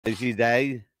Busy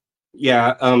day.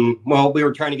 Yeah. Well, we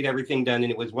were trying to get everything done,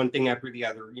 and it was one thing after the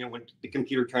other. You know, when the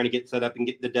computer trying to get set up and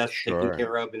get the desk taken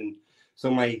care of, and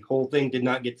so my whole thing did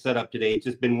not get set up today. It's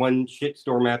just been one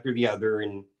shitstorm after the other.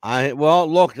 And well,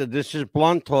 look, this is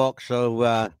Blunt Talk,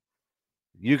 so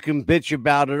you can bitch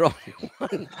about it all you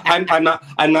want. I'm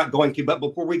not going to. But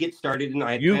before we get started, and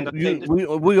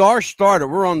we are started.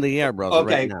 We're on the air, brother,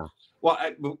 okay. right now. Well,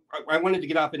 I wanted to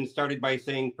get up and started by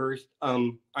saying first,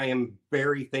 I am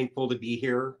very thankful to be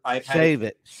here. Save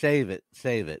it.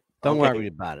 Don't worry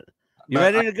about it. You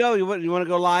ready to go? You want to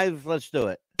go live? Let's do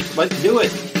it. Let's do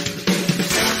it.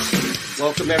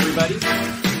 Welcome, everybody.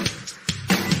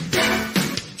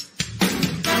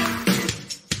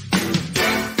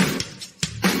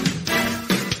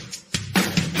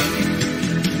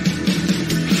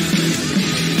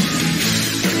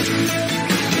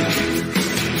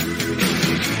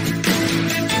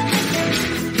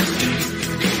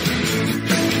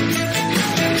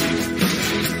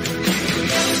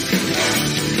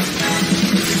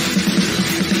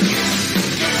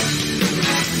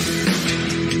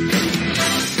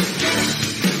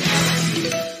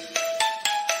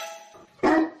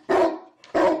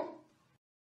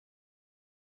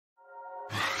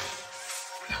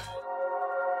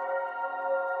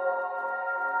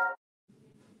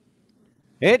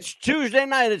 It's Tuesday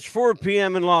night. It's 4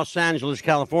 p.m. in Los Angeles,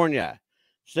 California.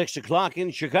 6 o'clock in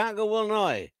Chicago,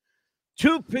 Illinois.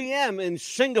 2 p.m. in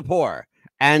Singapore.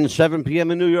 And 7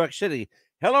 p.m. in New York City.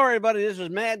 Hello, everybody. This is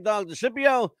MadDog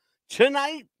DiSipio.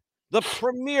 Tonight, the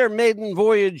premiere maiden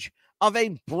voyage of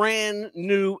a brand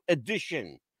new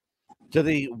addition to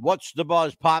the What's the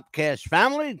Buzz podcast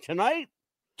family. Tonight,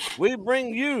 we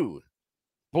bring you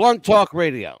Blunt Talk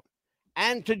Radio.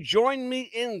 And to join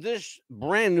me in this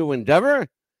brand new endeavor,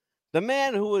 the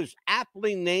man who is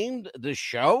aptly named the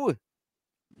show,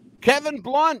 Kevin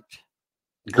Blunt.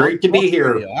 Great to be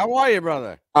here. Radio. How are you,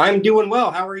 brother? I'm doing well.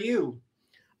 How are you?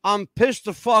 I'm pissed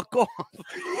the fuck off.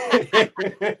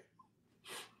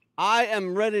 I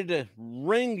am ready to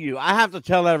ring you. I have to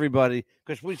tell everybody,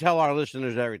 because we tell our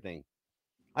listeners everything.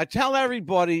 I tell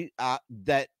everybody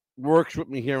that works with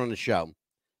me here on the show.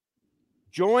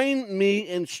 Join me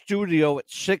in studio at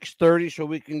 6:30 so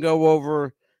we can go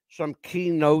over some key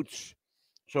notes,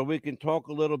 so we can talk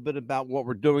a little bit about what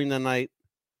we're doing tonight.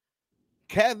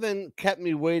 Kevin kept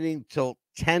me waiting till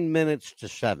 10 minutes to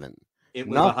 7. It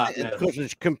was a hot mess. Because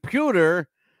his computer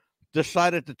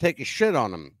decided to take a shit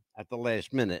on him at the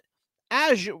last minute.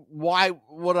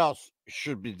 What else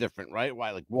should be different, right?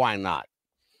 Why not?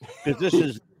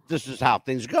 Because this is how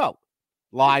things go.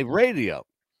 Live radio.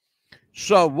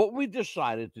 So what we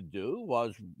decided to do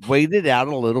was wait it out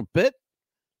a little bit,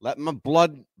 let my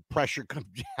blood pressure come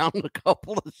down a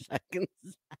couple of seconds,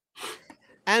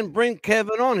 and bring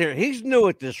Kevin on here. He's new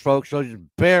at this, folks, so just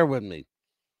bear with me.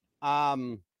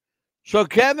 So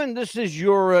Kevin, this is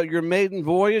your maiden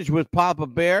voyage with Papa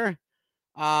Bear.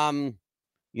 You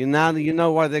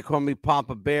know why they call me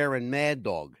Papa Bear and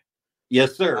MadDog.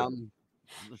 Yes, sir.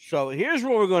 So here's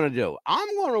what we're going to do.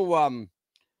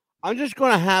 I'm just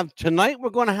going to have tonight.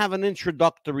 We're going to have an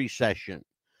introductory session.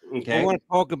 Okay. I want to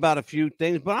talk about a few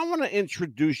things, but I want to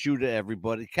introduce you to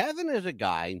everybody. Kevin is a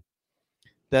guy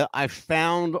that I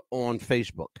found on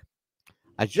Facebook.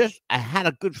 I had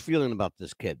a good feeling about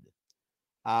this kid.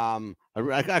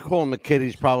 I call him a kid.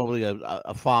 He's probably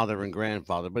a father and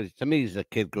grandfather, but to me, he's a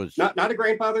kid. Not a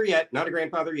grandfather yet. Not a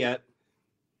grandfather yet.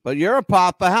 But you're a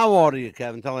papa. How old are you,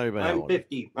 Kevin? Tell everybody. I'm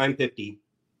 50. I'm 50.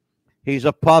 He's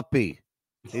a puppy.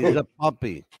 He's a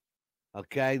puppy.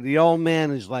 Okay. The old man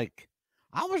is like,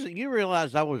 you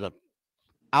realize I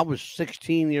was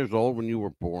 16 years old when you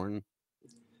were born.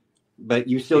 But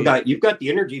you've got the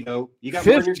energy though. You got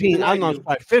 15. I'm not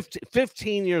sorry,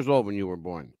 15 years old when you were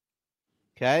born.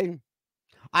 Okay.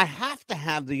 I have to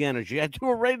have the energy. I do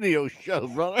a radio show,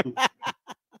 brother.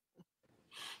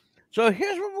 So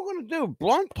here's what we're going to do.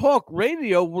 Blunt Talk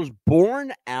Radio was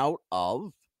born out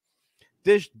of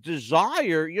this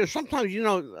desire. Sometimes,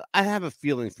 I have a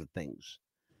feeling for things.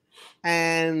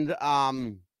 And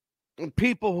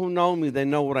people who know me, they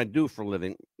know what I do for a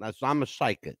living. I'm a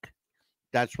psychic.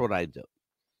 That's what I do.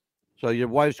 So your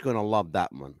wife's going to love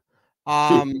that one.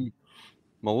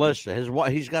 Melissa,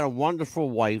 he's got a wonderful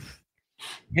wife.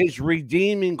 His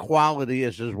redeeming quality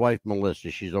is his wife, Melissa.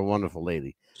 She's a wonderful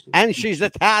lady. And she's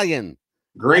Italian.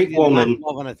 Great woman. I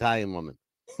love an Italian woman.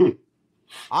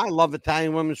 I love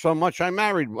Italian women so much I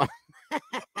married one.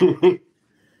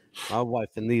 My wife,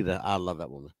 Anita, I love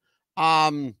that woman.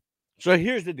 So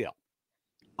here's the deal.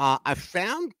 I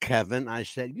found Kevin. I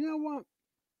said, you know what?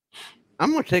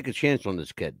 I'm going to take a chance on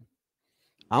this kid.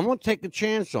 I'm going to take a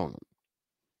chance on him.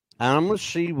 and I'm going to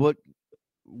see what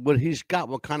he's got,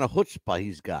 what kind of chutzpah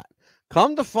he's got.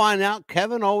 Come to find out,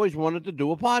 Kevin always wanted to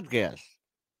do a podcast.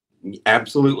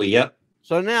 Absolutely, yep.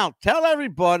 So now, tell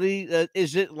everybody,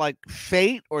 is it like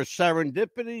fate or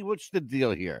serendipity? What's the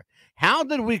deal here? How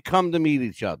did we come to meet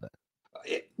each other?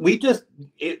 It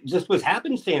just was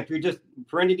happenstance. We just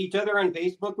friended each other on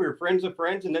Facebook. We were friends of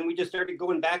friends, and then we just started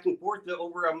going back and forth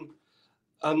over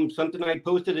something I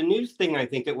posted, a news thing. I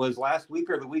think it was last week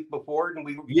or the week before, and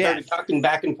we started talking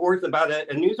back and forth about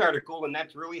a news article, and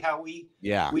that's really how we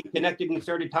connected and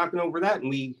started talking over that, and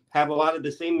we have a lot of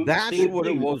the same. That's what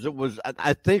it was. It was.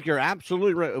 I think you're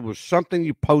absolutely right. It was something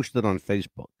you posted on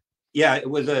Facebook. Yeah, it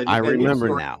was I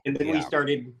remember now. And then we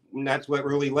started, and that's what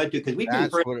really led to, because we've been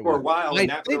friends for a while. I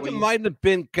think it might have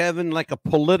been, Kevin, like a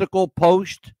political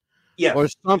post, or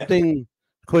something.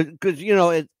 Because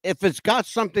if it's got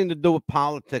something to do with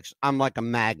politics, I'm like a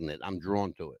magnet. I'm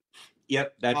drawn to it.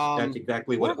 Yep, that's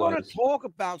exactly what it was. We're going to talk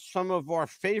about some of our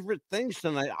favorite things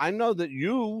tonight. I know that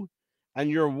you and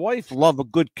your wife love a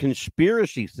good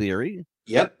conspiracy theory.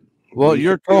 Yep. Well,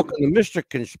 you're talking to Mr.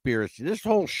 Conspiracy. This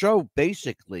whole show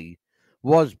basically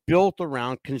was built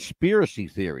around conspiracy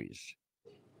theories.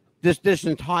 This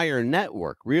entire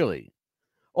network, really.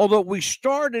 Although we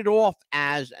started off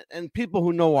as, and people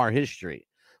who know our history,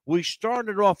 we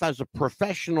started off as a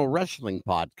professional wrestling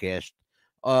podcast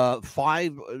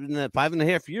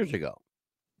 5.5 years ago.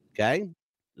 Okay? It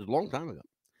was a long time ago.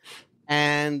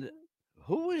 And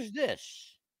who is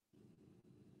this?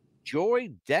 Joy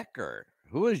Decker.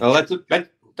 Who is? Oh, that's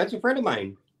a friend of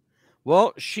mine.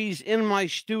 Well, she's in my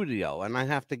studio, and I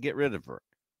have to get rid of her.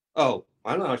 Oh,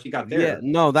 I don't know how she got there. Yeah,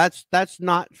 no, that's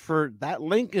not for, that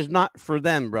link is not for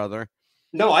them, brother.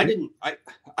 No, I didn't. I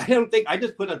don't think, I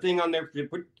just put a thing on there.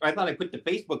 I thought I put the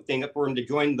Facebook thing up for him to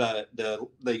join the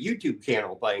YouTube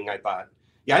channel thing. I thought.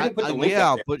 Yeah, I didn't put the link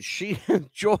up there. But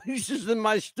Joyce is in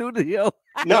my studio.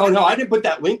 No, I didn't put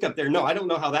that link up there. No, I don't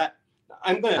know how that.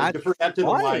 I'm going to defer that to the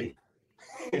line.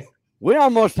 We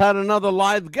almost had another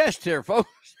live guest here, folks.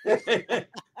 That's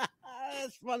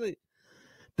funny.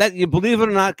 That, you believe it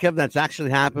or not, Kevin, that's actually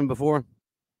happened before.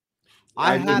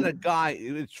 I had a guy.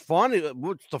 It's funny.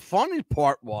 What's the funny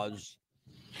part was,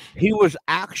 he was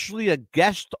actually a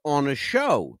guest on a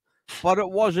show, but it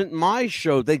wasn't my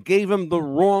show. They gave him the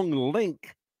wrong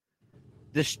link.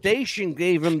 The station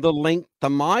gave him the link to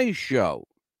my show,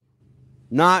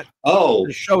 not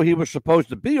the show he was supposed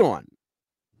to be on.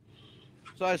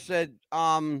 So I said,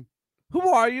 who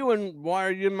are you and why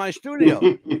are you in my studio?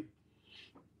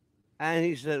 And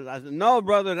he said, I said, no,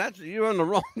 brother, you're on the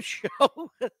wrong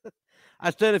show.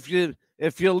 I said,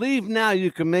 if you leave now,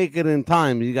 you can make it in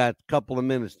time. You got a couple of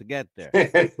minutes to get there.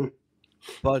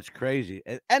 But it's crazy.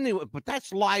 Anyway, but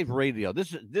that's live radio.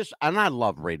 This, and I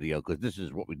love radio because this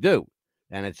is what we do.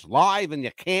 And it's live and you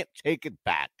can't take it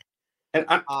back. And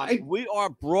we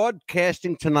are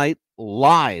broadcasting tonight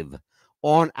live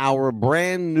on our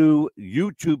brand new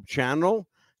YouTube channel,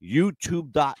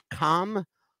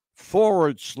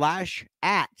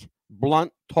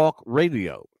 youtube.com/@BluntTalk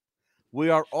Radio. We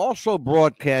are also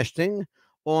broadcasting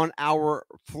on our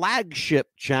flagship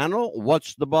channel,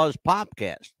 What's the Buzz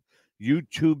Podcast,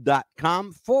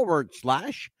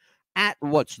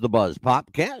 youtube.com/@What's the Buzz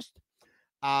Podcast.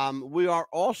 We are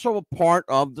also a part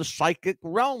of the Psychic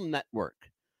Realm Network.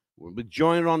 We'll be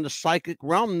joined on the Psychic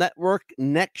Realm Network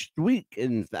next week,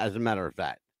 as a matter of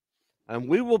fact. And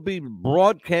we will be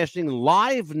broadcasting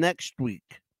live next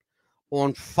week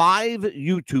on 5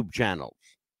 YouTube channels.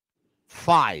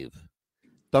 5.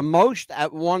 The most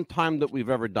at one time that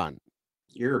we've ever done.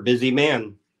 You're a busy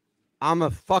man. I'm a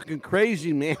fucking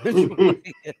crazy man.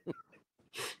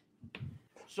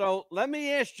 So let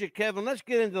me ask you, Kevin, let's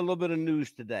get into a little bit of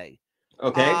news today.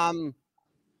 Okay.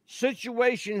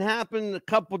 Situation happened a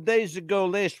couple days ago,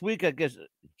 last week, I guess.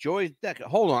 Joy Decker.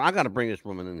 Hold on, I got to bring this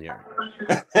woman in here.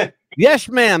 Yes,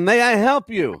 ma'am. May I help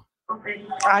you?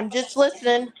 I'm just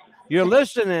listening. You're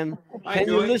listening. Can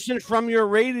you listen from your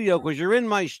radio? Because you're in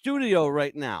my studio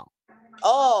right now.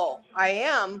 Oh, I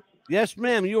am. Yes,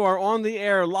 ma'am. You are on the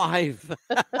air live.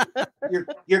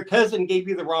 Your cousin gave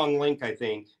you the wrong link, I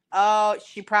think. Oh,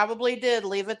 she probably did.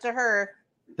 Leave it to her.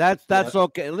 That's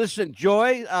okay. Listen,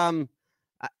 Joy,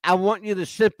 I want you to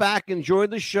sit back, enjoy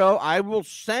the show. I will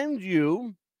send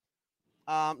you.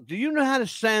 Do you know how to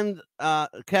send,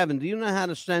 Kevin, do you know how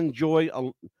to send Joy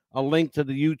a link to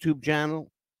the YouTube channel?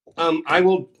 I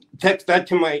will text that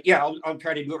to I'll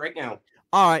try to do it right now.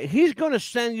 All right. He's going to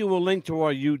send you a link to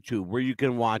our YouTube where you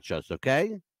can watch us.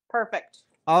 Okay. Perfect.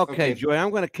 Okay, Joy, I'm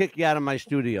going to kick you out of my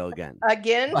studio again.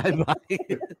 Again? Bye-bye.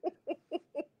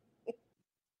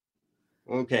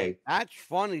 Okay. That's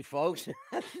funny, folks.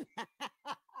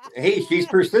 Hey, she's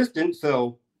persistent,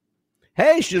 so.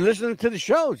 Hey, she's listening to the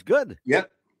show. It's good.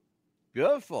 Yep.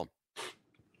 Beautiful.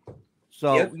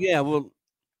 So, Yep. yeah, we'll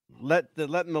let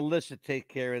Melissa take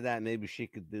care of that. Maybe she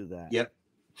could do that. Yep.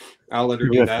 I'll let her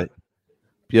do that.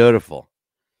 Beautiful.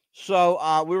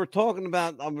 So we were talking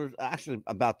about, I was actually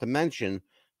about to mention,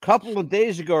 a couple of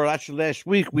days ago, or actually last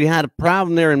week, we had a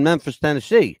problem there in Memphis,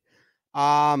 Tennessee.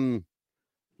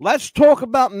 Let's talk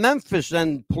about Memphis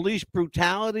and police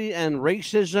brutality and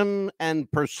racism and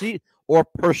perceived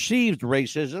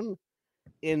racism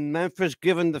in Memphis,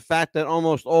 given the fact that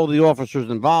almost all the officers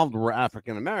involved were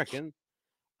African American.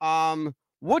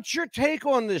 What's your take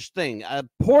on this thing? A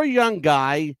poor young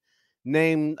guy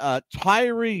named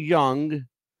Tyree Young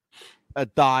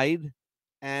died,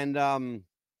 and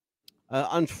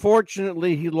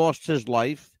unfortunately, he lost his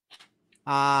life.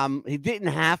 He didn't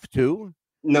have to.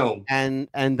 No. And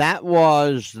that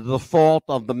was the fault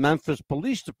of the Memphis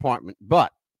Police Department.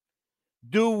 But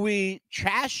do we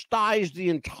chastise the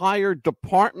entire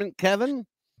department, Kevin?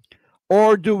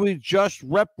 Or do we just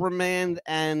reprimand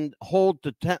and hold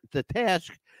to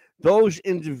task those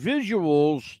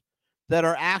individuals that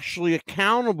are actually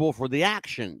accountable for the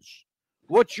actions?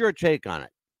 What's your take on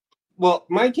it? Well,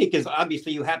 my take is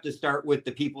obviously you have to start with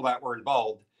the people that were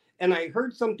involved. And I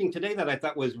heard something today that I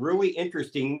thought was really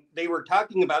interesting. They were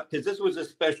talking about, because this was a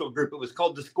special group, it was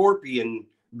called the Scorpion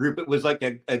Group. It was like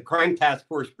a crime task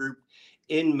force group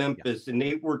in Memphis. Yeah. And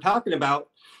they were talking about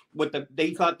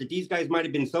they thought that these guys might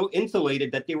have been so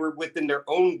insulated that they were within their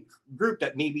own group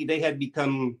that maybe they had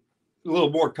become a little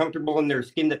more comfortable in their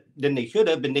skin than they should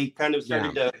have. And they kind of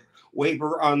started to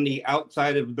waver on the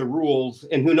outside of the rules,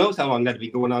 and who knows how long that'd be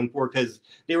going on for, because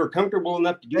they were comfortable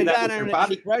enough to do that with their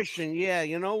body. Expression, yeah.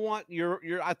 You know what?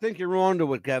 I think you're on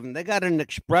to it, Kevin. They got an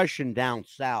expression down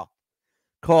south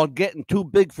called "getting too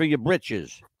big for your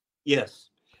britches." Yes,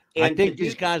 and I think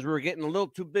these guys were getting a little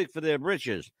too big for their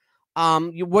britches.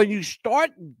 When you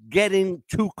start getting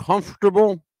too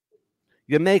comfortable,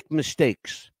 you make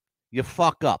mistakes. You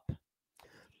fuck up.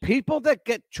 People that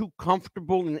get too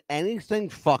comfortable in anything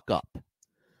fuck up.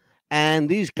 And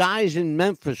these guys in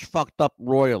Memphis fucked up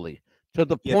royally to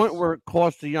the point where it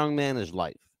cost a young man his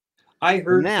life. I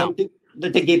heard something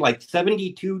that they gave like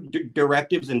 72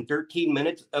 directives in 13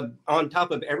 minutes on top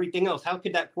of everything else. How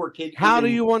could that poor kid? How do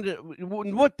you wonder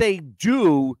what they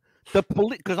do? The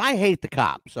police, because I hate the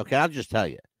cops. Okay, I'll just tell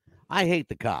you. I hate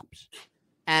the cops.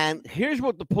 And here's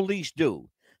what the police do.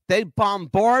 They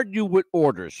bombard you with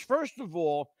orders. First of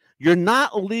all, you're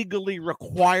not legally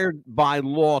required by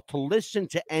law to listen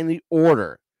to any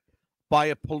order by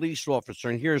a police officer.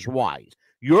 And here's why.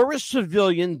 You're a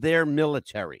civilian, they're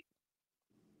military.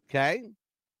 Okay?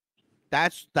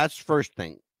 That's first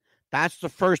thing. That's the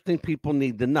first thing people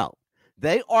need to know.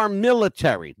 They are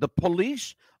military. The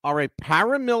police are a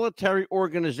paramilitary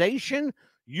organization.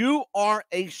 You are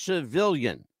a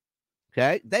civilian.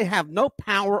 Okay? They have no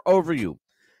power over you.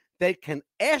 They can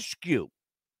ask you.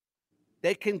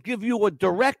 They can give you a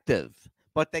directive,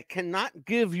 but they cannot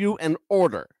give you an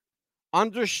order.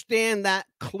 Understand that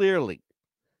clearly.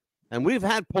 And we've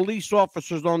had police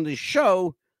officers on this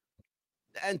show,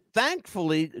 and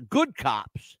thankfully, good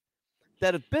cops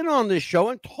that have been on this show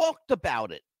and talked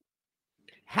about it.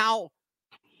 How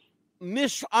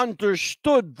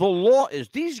misunderstood the law is.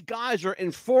 These guys are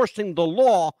enforcing the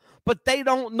law, but they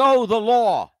don't know the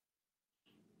law.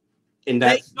 And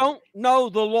they don't know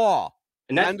the law.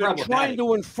 And they're trying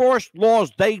to enforce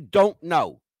laws they don't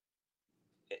know.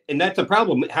 And that's a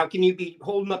problem. How can you be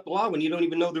holding up the law when you don't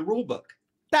even know the rule book?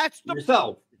 That's the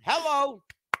yourself. Hello.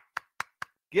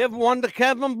 Give one to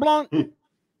Kevin Blunt.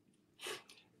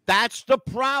 That's the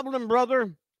problem,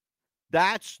 brother.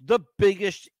 That's the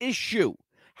biggest issue.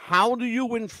 How do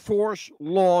you enforce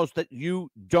laws that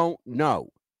you don't know?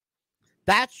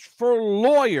 That's for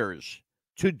lawyers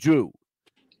to do.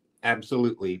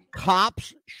 Absolutely.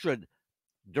 Cops should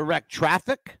direct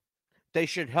traffic. They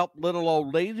should help little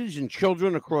old ladies and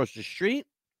children across the street.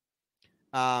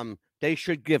 They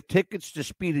should give tickets to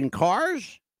speeding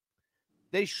cars.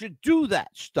 They should do that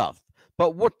stuff.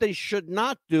 But what they should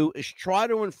not do is try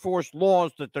to enforce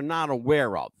laws that they're not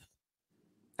aware of.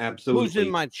 Absolutely. Who's in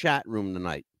my chat room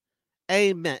tonight?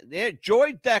 Amen. There,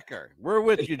 Joy Decker. We're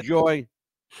with you, Joy.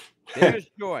 There's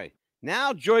Joy.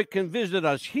 Now Joy can visit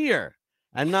us here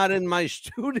and not in my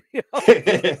studio.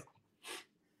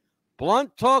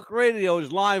 Blunt Talk Radio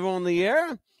is live on the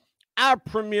air. Our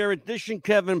premiere edition.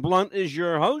 Kevin Blunt is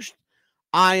your host.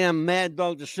 I am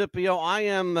MadDog DiSipio. I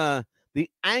am the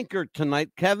anchor tonight.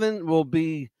 Kevin will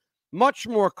be much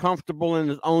more comfortable in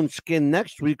his own skin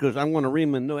next week because I'm going to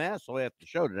ream a new asshole after the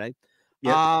show today.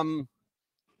 Yep.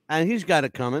 And he's got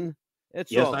it coming.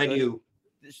 It's Yes, all I good. do.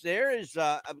 There is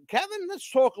Kevin. Let's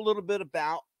talk a little bit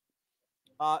about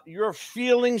your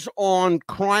feelings on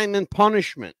crime and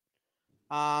punishment.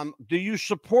 Do you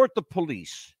support the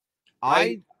police?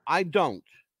 I don't.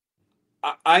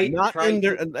 I Not try in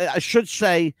their. I should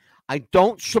say I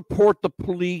don't support the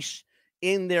police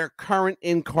in their current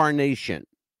incarnation.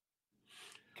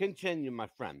 Continue, my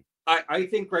friend. I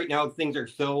think right now things are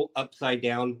so upside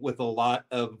down with a lot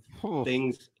of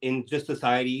things in just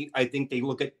society. I think they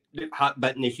look at hot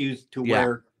button issues to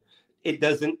where it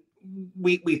doesn't.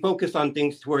 We focus on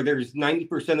things to where there's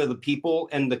 90% of the people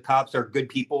and the cops are good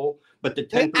people, but the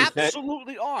 10%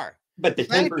 absolutely are. But the 10%.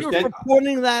 Thank you for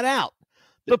pointing that out.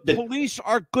 The police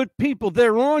are good people.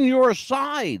 They're on your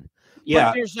side. Yeah.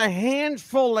 But there's a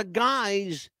handful of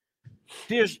guys.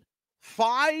 There's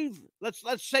 5.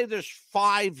 Let's say there's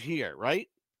 5 here, right?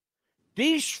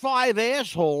 These 5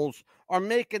 assholes are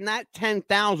making that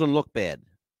 10,000 look bad.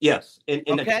 Yes. And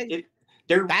okay.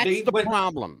 That's the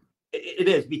problem. It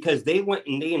is, because they went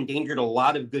and they endangered a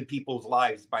lot of good people's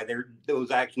lives by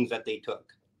those actions that they took.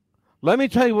 Let me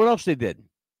tell you what else they did.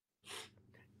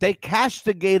 They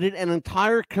castigated an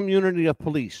entire community of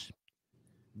police,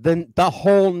 the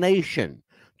whole nation.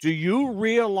 Do you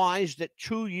realize that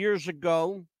 2 years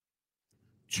ago,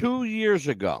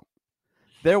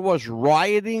 there was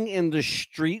rioting in the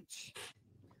streets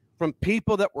from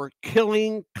people that were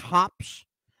killing cops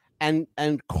and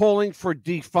calling for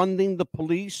defunding the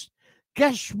police?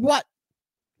 Guess what?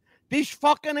 These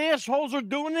fucking assholes are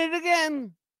doing it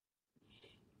again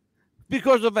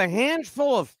because of a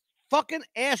handful of fucking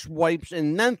ass wipes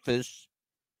in Memphis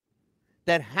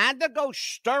that had to go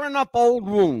stirring up old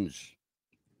wounds.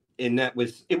 And it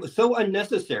was so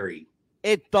unnecessary.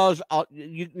 It does.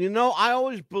 You know, I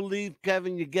always believe,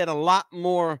 Kevin, you get a lot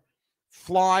more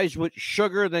flies with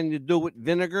sugar than you do with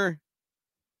vinegar.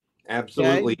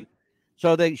 Absolutely. Okay?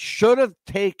 So they should have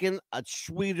taken a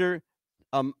sweeter,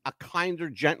 a kinder,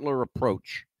 gentler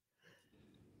approach.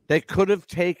 They could have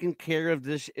taken care of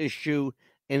this issue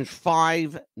in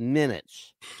 5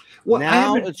 minutes. Well,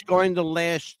 now it's going to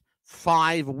last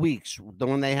 5 weeks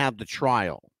when they have the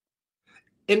trial.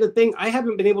 And the thing I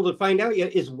haven't been able to find out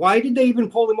yet is, why did they even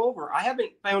pull him over? I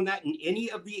haven't found that in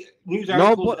any of the news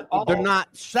articles at all. They're not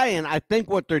saying. I think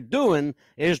what they're doing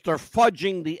is they're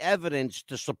fudging the evidence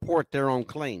to support their own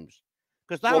claims.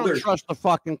 Because I don't trust the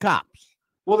fucking cops.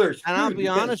 Well, and I'll be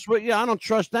honest with you, I don't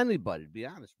trust anybody, to be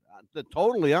honest.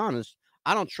 Totally honest,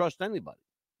 I don't trust anybody.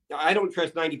 I don't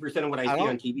trust 90% of what I see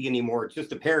on TV anymore. It's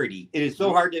just a parody. It is so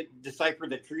hard to decipher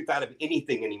the truth out of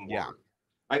anything anymore. Yeah.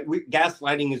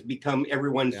 Gaslighting has become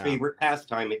everyone's favorite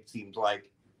pastime, it seems like.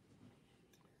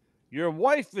 Your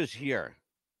wife is here.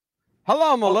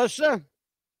 Hello, Melissa.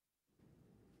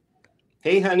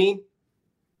 Hey, honey.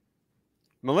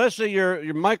 Melissa,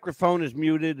 your microphone is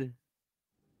muted.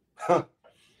 Huh.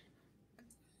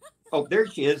 Oh, there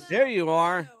she is. There you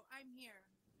are. I'm here.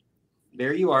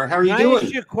 There you are. How are you doing? Can I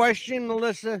ask you a question,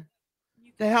 Melissa?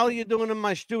 The hell are you doing in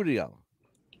my studio?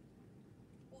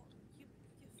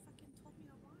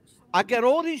 I get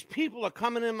all these people are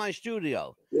coming in my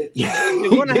studio. Yeah, you're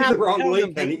going to have the wrong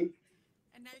link, honey.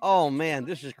 Oh man,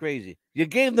 this is crazy. You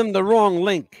gave them the wrong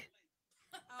link.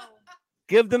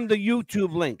 Give them the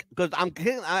YouTube link, because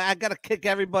I got to kick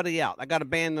everybody out. I got to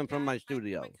ban them from my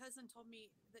studio. My cousin told me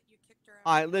that you kicked her out.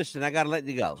 All right, listen, I got to let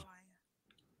you go.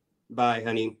 Bye,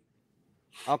 honey.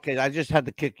 Okay, I just had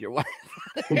to kick your wife.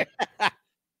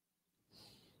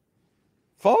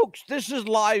 Folks, this is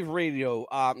live radio.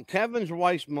 Kevin's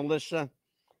wife, Melissa,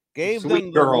 gave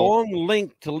them the wrong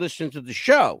link to listen to the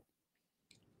show.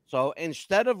 So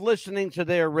instead of listening to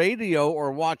their radio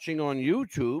or watching on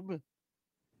YouTube,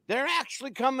 they're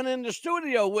actually coming in the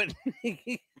studio with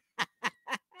me.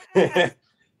 Yeah,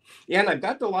 and I've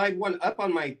got the live one up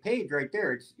on my page right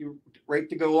there. It's right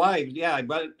to go live. Yeah, I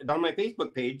got it on my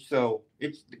Facebook page, so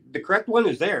it's the correct one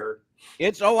is there.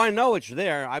 I know it's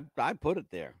there. I put it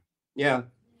there. Yeah.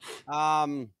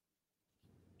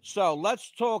 So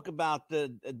let's talk about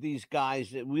these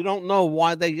guys. We don't know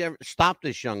why they ever stopped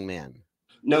this young man.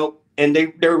 No, and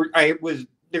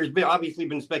there's been obviously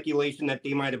been speculation that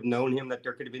they might have known him, that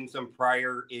there could have been some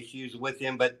prior issues with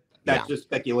him, but that's just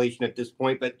speculation at this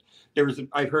point. But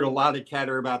I've heard a lot of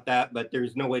chatter about that, but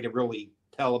there's no way to really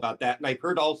tell about that. And I've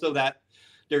heard also that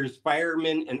there's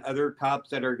firemen and other cops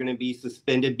that are going to be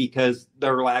suspended because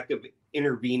their lack of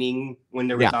intervening when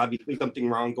there was obviously something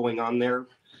wrong going on there.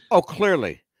 Oh,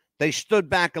 clearly. They stood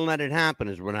back and let it happen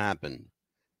is what happened.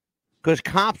 Because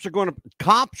cops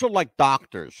are like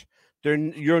doctors.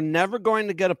 You're never going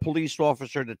to get a police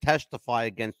officer to testify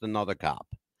against another cop.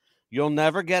 You'll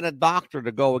never get a doctor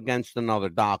to go against another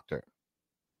doctor.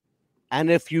 And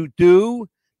if you do,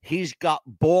 he's got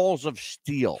balls of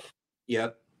steel.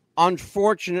 Yep.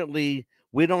 Unfortunately,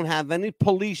 we don't have any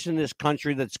police in this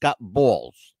country that's got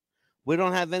balls. We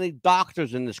don't have any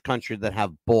doctors in this country that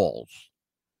have balls.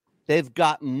 They've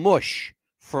got mush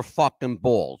for fucking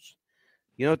balls.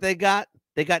 You know what they got?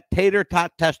 They got tater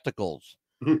tot testicles.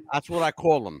 That's what I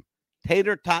call them.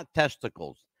 Tater tot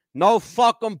testicles. No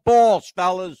fucking balls,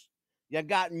 fellas. You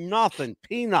got nothing.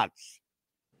 Peanuts.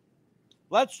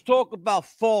 Let's talk about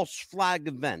false flag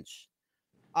events.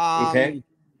 Okay.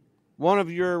 One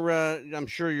of your, I'm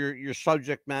sure your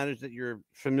subject matters that you're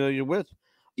familiar with.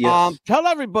 Yes. Tell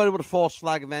everybody what a false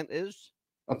flag event is.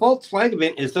 A false flag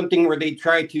event is something where they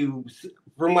try to,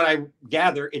 from what I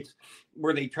gather, it's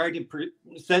where they try to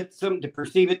set something to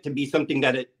perceive it to be something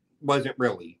that it wasn't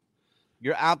really.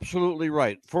 You're absolutely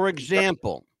right. For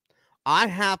example, I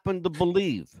happen to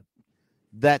believe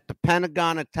that the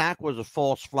Pentagon attack was a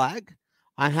false flag.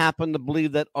 I happen to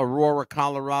believe that Aurora,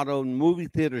 Colorado movie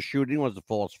theater shooting was a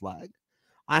false flag.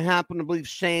 I happen to believe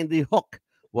Sandy Hook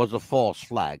was a false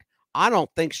flag. I don't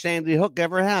think Sandy Hook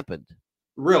ever happened.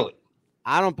 Really?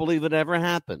 I don't believe it ever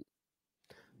happened.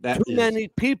 Too many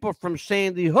people from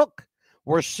Sandy Hook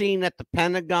were seen at the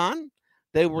Pentagon.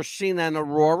 They were seen in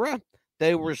Aurora.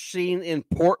 They were seen in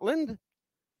Portland.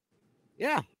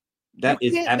 Yeah.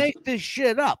 You can't make this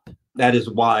shit up. That is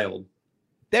wild.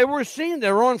 They were seen.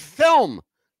 They're on film.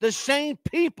 The same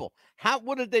people.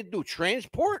 What did they do?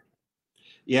 Transport?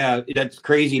 Yeah, that's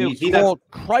crazy. They're you see called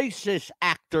crisis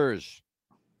actors.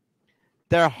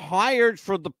 They're hired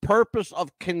for the purpose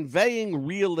of conveying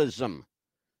realism.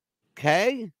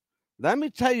 Okay? Let me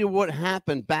tell you what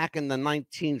happened back in the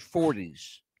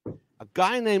 1940s. A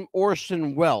guy named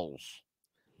Orson Welles,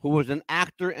 who was an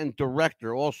actor and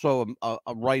director, also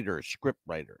a writer, script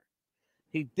writer.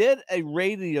 He did a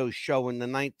radio show in the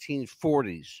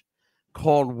 1940s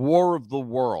called War of the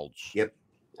Worlds. Yep,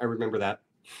 I remember that.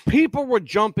 People were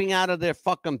jumping out of their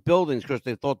fucking buildings because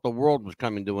they thought the world was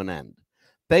coming to an end,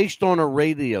 based on a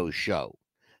radio show.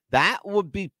 That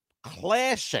would be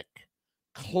classic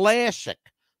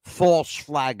false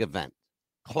flag event.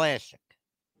 Classic.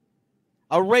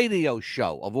 A radio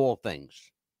show of all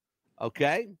things.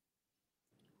 Okay?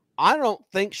 I don't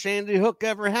think Sandy Hook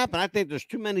ever happened. I think there's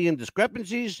too many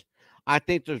indiscrepancies. I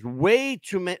think there's way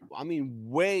too many,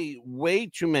 way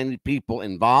too many people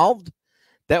involved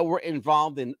that were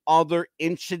involved in other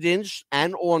incidents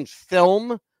and on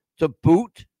film to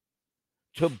boot.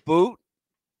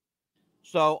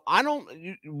 So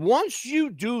once you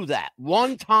do that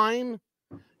one time,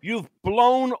 you've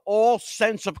blown all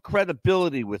sense of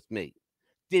credibility with me.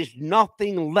 There's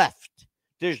nothing left.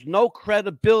 There's no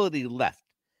credibility left.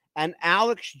 And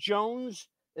Alex Jones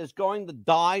is going to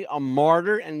die a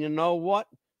martyr. And you know what?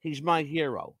 He's my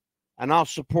hero. And I'll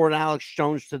support Alex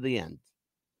Jones to the end.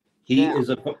 He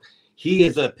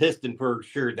is a piston for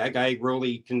sure. That guy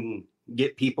really can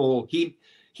get people. He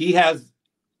has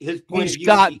his point of view. He's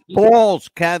got balls,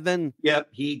 Kevin. Yep.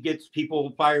 He gets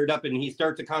people fired up and he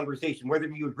starts a conversation. Whether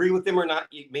you agree with him or not,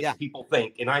 it makes people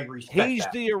think. And I respect that. He's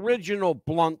the original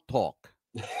Blunt Talk.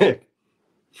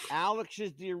 Alex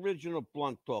is the original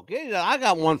Blunt Talk. Hey, I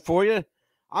got one for you.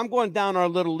 I'm going down our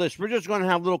little list. We're just going to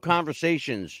have little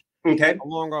conversations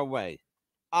along our way.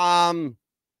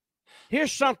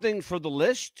 Here's something for the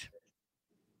list.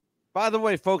 By the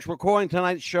way, folks, we're calling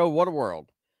tonight's show What a World.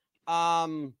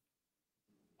 How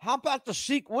about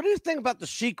what do you think about the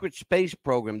secret space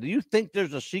program? Do you think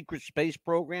there's a secret space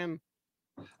program?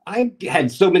 I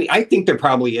had so many. I think there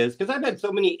probably is because I've had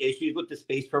so many issues with the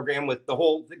space program, with the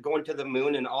whole going to the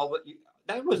moon and all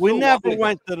that. We never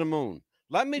went to the moon.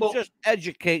 Let me just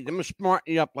educate. I'm going to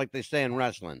smarten you up, like they say in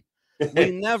wrestling.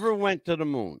 We never went to the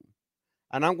moon,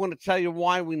 and I'm going to tell you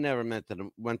why we never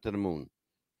went to the moon.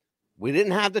 We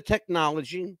didn't have the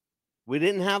technology. We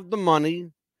didn't have the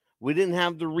money. We didn't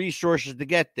have the resources to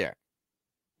get there.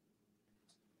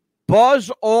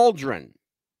 Buzz Aldrin,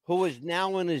 who is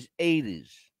now in his 80s,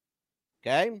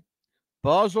 okay?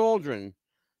 Buzz Aldrin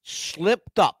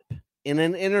slipped up in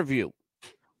an interview.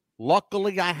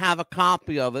 Luckily, I have a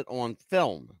copy of it on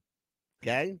film,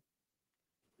 okay?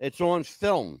 It's on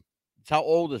film. That's how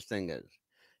old this thing is.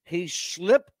 He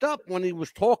slipped up when he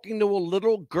was talking to a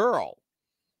little girl,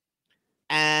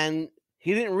 and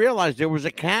he didn't realize there was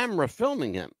a camera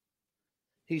filming him.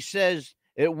 He says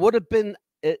it would have been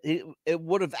it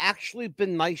would have actually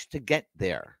been nice to get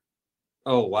there.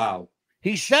 Oh, wow.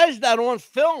 He says that on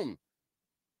film.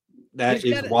 That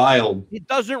is wild. He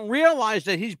doesn't realize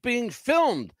that he's being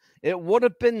filmed. It would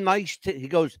have been nice to, he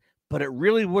goes, but it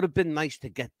really would have been nice to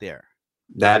get there.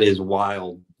 That is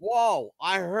wild. Whoa.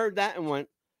 I heard that and went,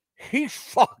 he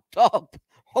fucked up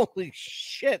Holy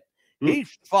shit. He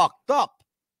fucked up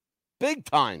big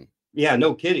time. Yeah,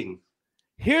 no kidding.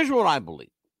 Here's what I believe.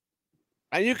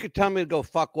 And you can tell me to go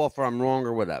fuck off or I'm wrong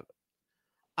or whatever.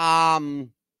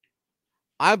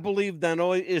 I believe that not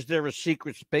only is there a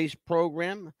secret space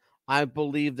program, I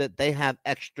believe that they have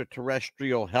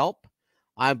extraterrestrial help.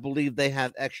 I believe they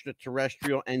have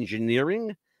extraterrestrial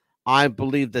engineering. I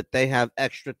believe that they have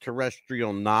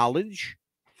extraterrestrial knowledge.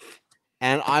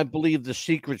 And I believe the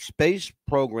secret space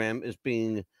program is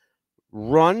being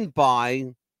run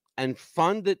by and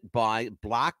funded by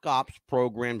black ops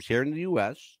programs here in the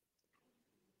U.S.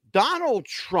 Donald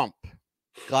Trump,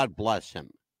 God bless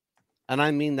him. And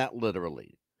I mean that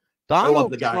literally. I love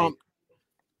the guy.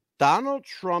 Donald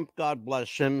Trump, God bless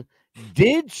him,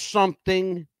 did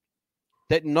something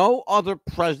that no other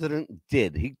president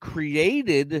did. He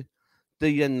created the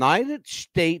United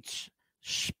States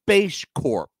Space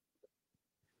Corps.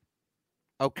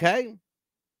 Okay?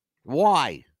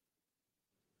 Why?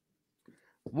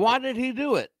 Why did he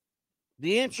do it?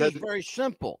 The answer is very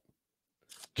simple.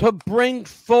 To bring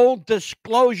full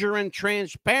disclosure and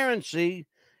transparency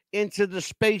into the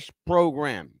space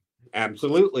program.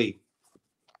 Absolutely.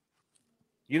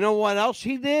 You know what else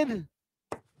he did?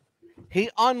 He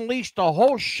unleashed a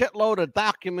whole shitload of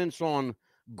documents on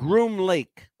Groom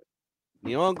Lake.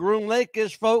 You know what Groom Lake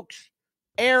is, folks?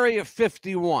 Area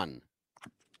 51.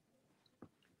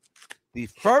 The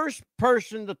first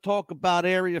person to talk about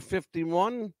Area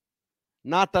 51,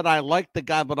 not that I like the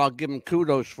guy, but I'll give him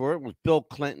kudos for it, was Bill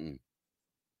Clinton.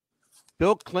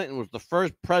 Bill Clinton was the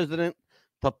first president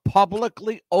to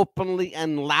publicly, openly,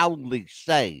 and loudly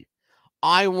say,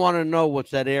 I want to know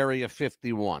what's at Area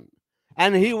 51.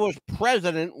 And he was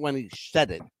president when he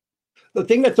said it. The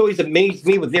thing that's always amazed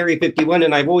me with Area 51,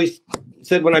 and I've always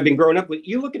said when I've been growing up with,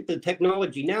 you look at the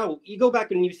technology now, you go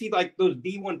back and you see like those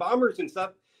B-1 bombers and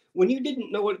stuff. When you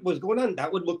didn't know what was going on,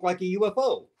 that would look like a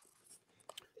UFO.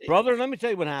 Brother, let me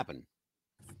tell you what happened.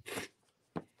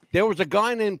 There was a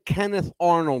guy named Kenneth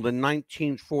Arnold in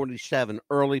 1947,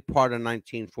 early part of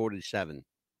 1947.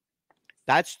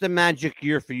 That's the magic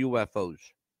year for UFOs.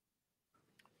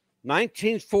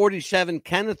 1947,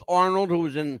 Kenneth Arnold, who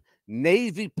was a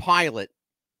Navy pilot,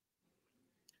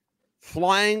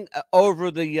 flying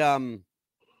over the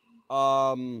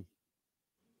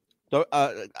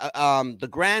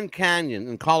Grand Canyon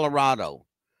in Colorado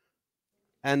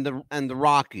and the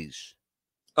Rockies.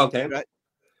 Okay. Right?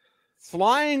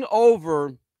 Flying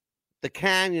over the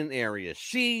canyon area,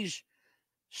 sees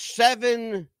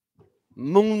 7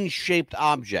 moon-shaped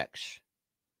objects.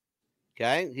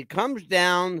 Okay? He comes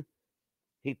down.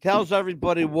 He tells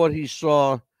everybody what he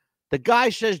saw. The guy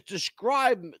says,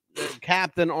 describe,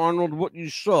 Captain Arnold, what you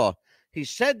saw. He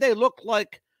said they looked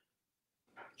like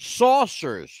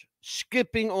saucers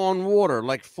skipping on water,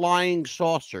 like flying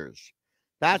saucers.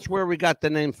 That's where we got the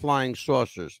name Flying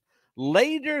Saucers.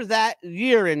 Later that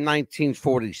year in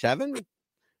 1947,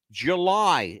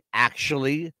 July,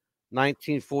 actually,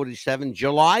 1947,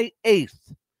 July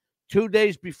 8th, 2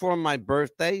 days before my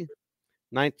birthday,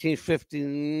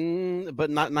 1950, but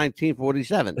not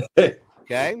 1947.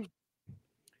 Okay.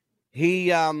 We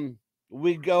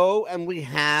go and we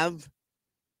have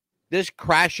this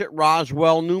crash at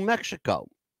Roswell, New Mexico.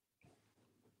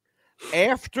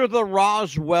 After the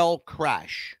Roswell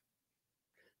crash,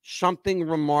 something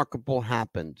remarkable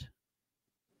happened.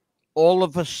 All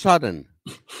of a sudden,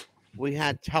 we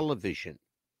had television.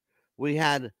 We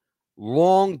had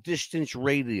long distance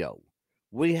radio.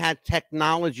 We had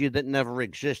technology that never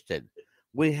existed.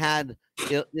 We had,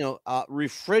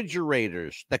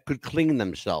 refrigerators that could clean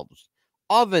themselves,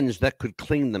 ovens that could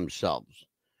clean themselves.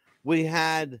 We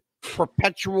had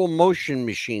perpetual motion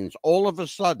machines. All of a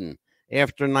sudden,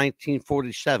 after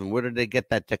 1947, where did they get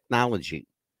that technology?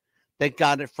 They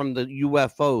got it from the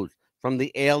UFOs, from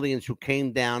the aliens who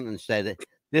came down and said,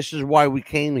 this is why we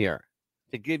came here,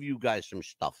 to give you guys some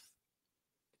stuff.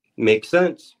 Makes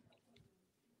sense.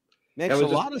 Makes a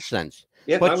lot of sense.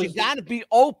 Yeah, but you got to be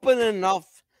open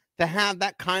enough to have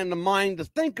that kind of mind to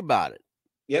think about it.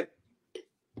 Yep.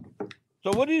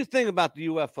 So what do you think about the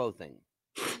UFO thing?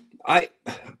 I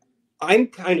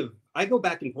go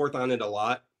back and forth on it a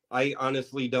lot. I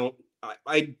honestly don't.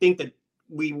 I think that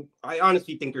I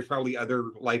honestly think there's probably other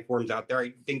life forms out there.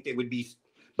 I think they would be,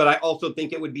 but I also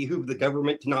think it would behoove the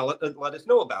government to not let us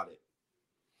know about it.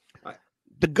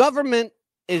 The government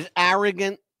is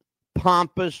arrogant,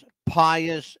 pompous,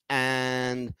 pious,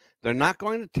 and they're not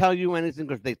going to tell you anything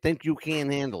because they think you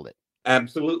can't handle it.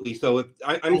 Absolutely. So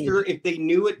I'm sure if they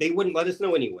knew it, they wouldn't let us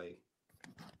know anyway.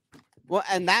 Well,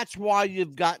 and that's why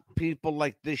you've got people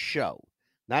like this show.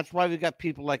 That's why we've got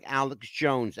people like Alex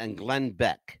Jones and Glenn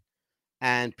Beck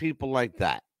and people like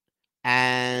that,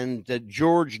 and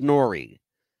George Norrie,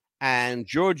 and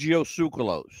Giorgio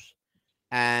Tsoukalos,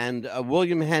 and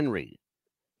William Henry,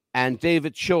 and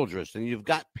David Childress, and you've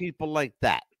got people like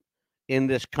that in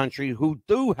this country who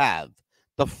do have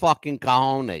the fucking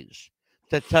cojones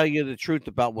to tell you the truth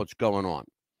about what's going on.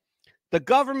 The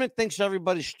government thinks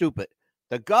everybody's stupid.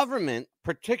 The government,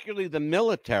 particularly the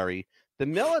military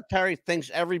thinks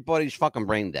everybody's fucking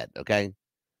brain dead, okay?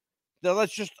 Now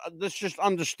let's just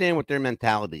understand what their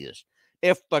mentality is.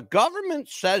 If the government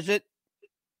says it,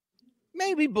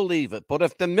 maybe believe it. But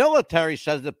if the military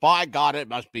says it, by God, it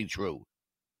must be true.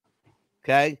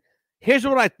 Okay? Here's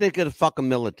what I think of the fucking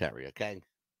military, okay?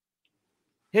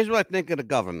 Here's what I think of the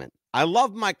government. I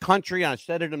love my country. I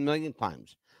said it a million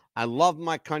times. I love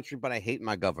my country, but I hate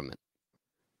my government.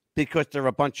 Because they're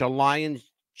a bunch of lying,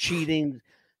 cheating,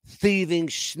 thieving,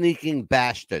 sneaking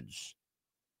bastards.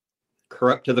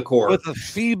 Corrupt to the core. With a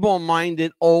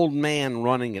feeble-minded old man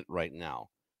running it right now.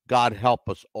 God help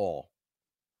us all.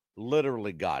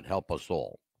 Literally, God help us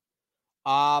all.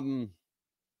 I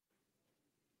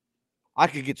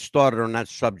could get started on that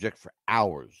subject for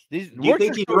hours. We're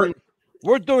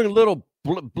doing little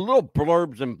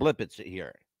blurbs and blippets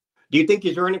here. Do you think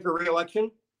he's running for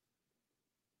re-election?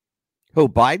 Who,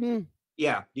 Biden?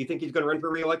 Yeah. Do you think he's going to run for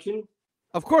re-election?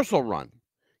 Of course he'll run.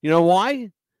 You know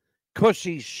why? Because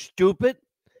he's stupid,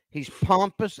 he's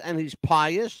pompous, and he's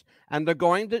pious, and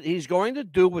he's going to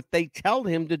do what they tell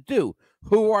him to do.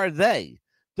 Who are they?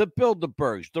 The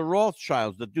Bilderbergs, the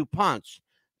Rothschilds, the DuPonts,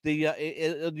 the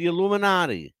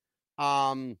Illuminati,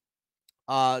 like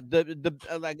I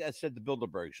said, the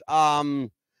Bilderbergs.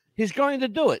 He's going to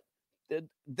do it.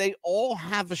 They all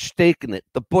have a stake in it.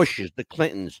 The Bushes, the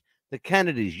Clintons, the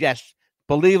Kennedys. Yes,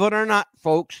 believe it or not,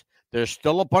 folks, there's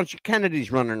still a bunch of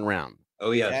Kennedys running around.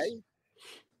 Oh, yes. Okay?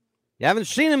 You haven't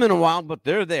seen them in a while, but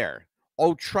they're there.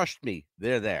 Oh, trust me,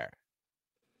 they're there.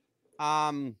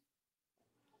 But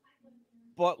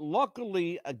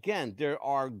luckily, again, there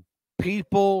are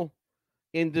people,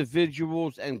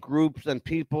 individuals, and groups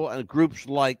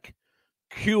like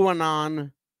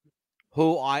QAnon,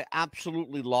 who I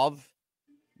absolutely love.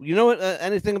 You know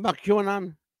anything about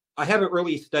QAnon? I haven't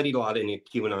really studied a lot in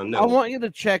QAnon. No. I want you to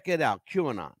check it out,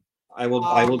 QAnon. I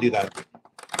will do that.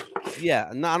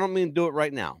 Yeah, no, I don't mean to do it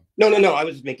right now. No. I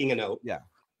was making a note. Yeah,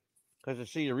 because I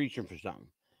see you're reaching for something.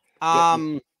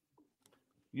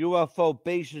 UFO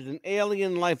bases and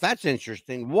alien life. That's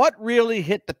interesting. What really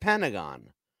hit the Pentagon?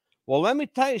 Well, let me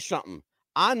tell you something.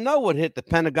 I know what hit the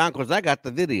Pentagon because I got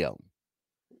the video.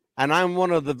 And I'm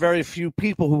one of the very few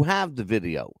people who have the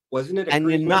video. Wasn't it? And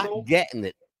you're not getting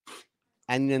it.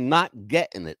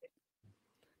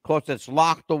 Because it's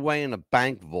locked away in a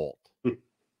bank vault.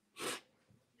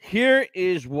 Here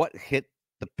is what hit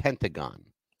the Pentagon.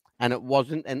 And it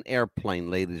wasn't an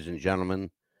airplane, ladies and gentlemen.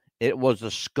 It was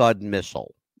a Scud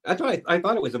missile. That's what I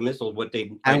thought it was a missile.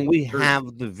 And we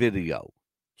have the video.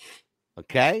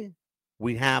 Okay?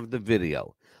 We have the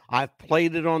video. I've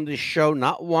played it on this show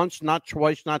not once, not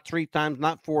twice, not 3 times,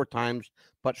 not 4 times,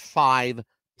 but 5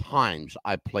 times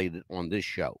I played it on this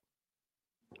show.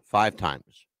 5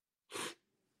 times.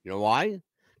 You know why?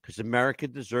 Because America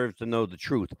deserves to know the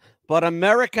truth. But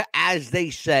America, as they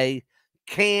say,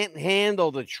 can't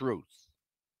handle the truth.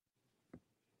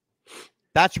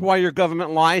 That's why your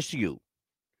government lies to you.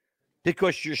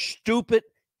 Because you're stupid,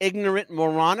 ignorant,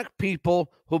 moronic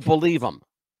people who believe them.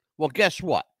 Well, guess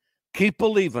what? Keep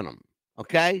believing them,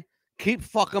 okay? Keep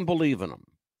fucking believing them.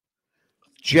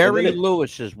 Jerry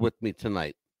Lewis is with me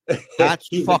tonight. That's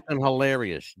fucking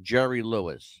hilarious. Jerry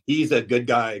Lewis. He's a good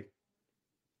guy.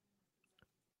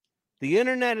 The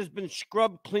internet has been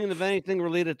scrubbed clean of anything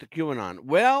related to QAnon.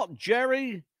 Well,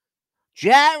 Jerry,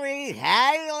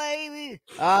 hey, lady.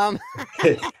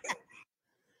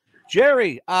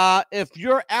 Jerry, if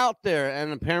you're out there,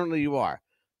 and apparently you are,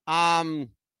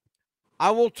 I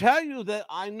will tell you that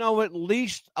I know at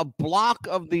least a block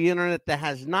of the internet that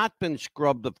has not been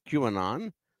scrubbed of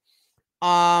QAnon.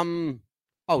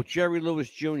 Oh, Jerry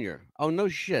Lewis Jr. Oh, no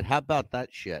shit. How about that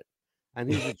shit?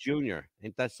 And he's a junior.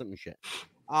 Ain't that something shit?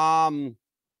 I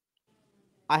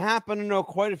happen to know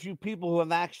quite a few people who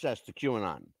have access to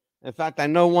QAnon. In fact, I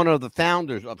know one of the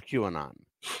founders of QAnon.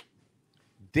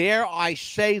 Dare I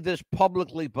say this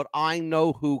publicly, but I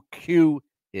know who Q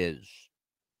is.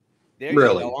 There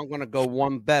really? You go. I'm going to go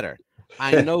one better.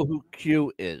 I know who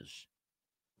Q is.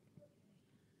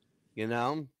 You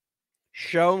know?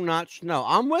 Show, not snow.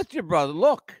 I'm with you, brother.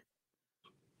 Look.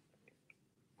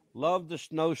 Love the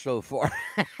snow so far.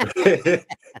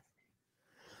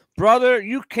 Brother,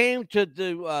 you came to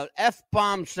the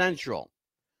F-Bomb Central.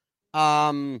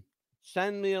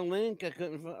 Send me a link. I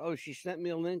couldn't. Oh, she sent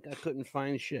me a link. I couldn't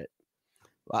find shit.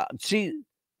 See,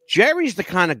 Jerry's the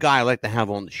kind of guy I like to have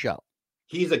on the show.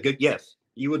 He's a good, yes.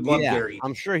 You would love Yeah, Jerry.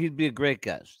 I'm sure he'd be a great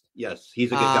guest. Yes,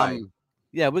 he's a good guy.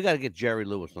 Yeah, we got to get Jerry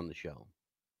Lewis on the show.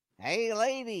 Hey,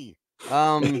 lady.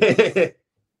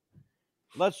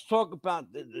 Let's talk about.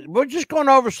 We're just going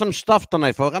over some stuff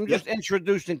tonight, folks. I'm just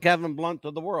introducing Kevin Blunt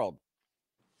to the world.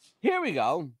 Here we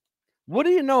go. What do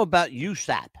you know about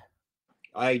USAP?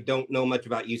 I don't know much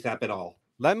about USAP at all.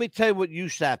 Let me tell you what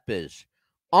USAP is.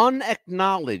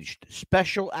 Unacknowledged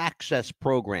Special Access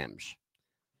Programs.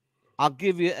 I'll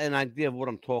give you an idea of what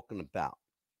I'm talking about.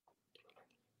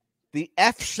 The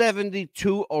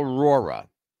F-72 Aurora.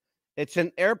 It's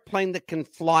an airplane that can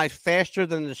fly faster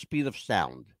than the speed of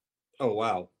sound. Oh,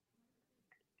 wow.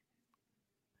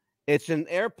 It's an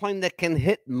airplane that can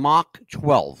hit Mach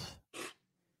 12.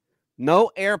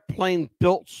 No airplane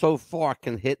built so far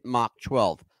can hit Mach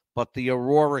 12, but the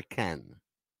Aurora can.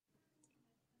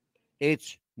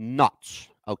 It's nuts,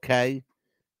 okay?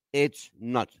 It's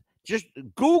nuts. Just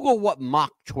Google what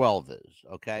Mach 12 is,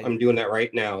 okay? I'm doing that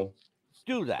right now.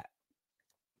 Do that.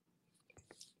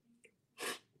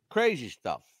 Crazy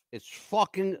stuff. It's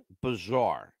fucking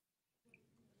bizarre.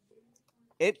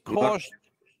 It cost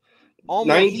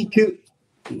almost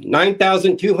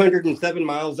 9,207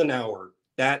 miles an hour.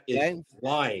 That is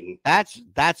flying.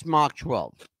 That's Mach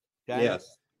 12. Okay?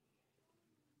 Yes.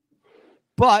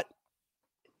 But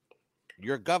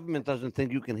your government doesn't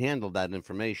think you can handle that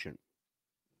information.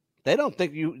 They don't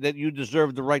think that you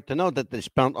deserve the right to know that they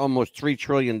spent almost $3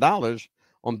 trillion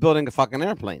on building a fucking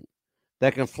airplane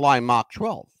that can fly Mach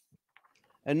 12.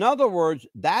 In other words,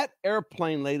 that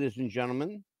airplane, ladies and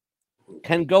gentlemen,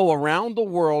 can go around the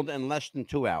world in less than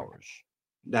 2 hours.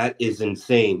 That is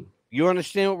insane. You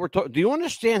understand what we're talking? Do you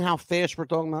understand how fast we're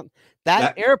talking about?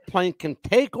 That airplane can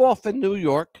take off in New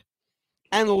York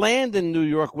and land in New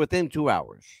York within 2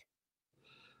 hours.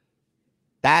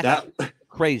 That's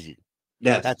crazy.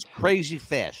 Yes. That's crazy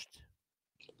fast.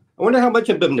 I wonder how much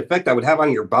of an effect that would have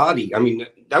on your body. I mean,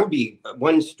 that would be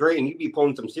one stray and you'd be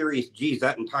pulling some serious G's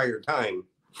that entire time.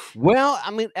 Well,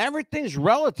 I mean, everything's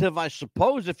relative, I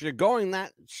suppose. If you're going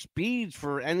that speed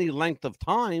for any length of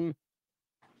time,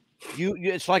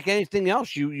 it's like anything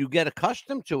else. You get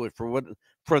accustomed to it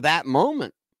for that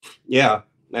moment. Yeah,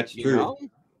 that's true. Know?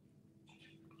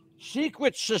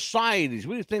 Secret societies.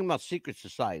 What do you think about secret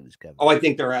societies, Kevin? Oh, I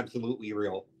think they're absolutely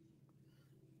real.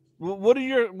 What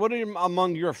are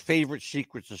among your favorite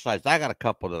secret societies? I got a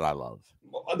couple that I love.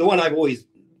 The one I've always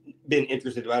been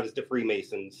interested about is the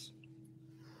Freemasons.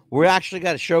 We actually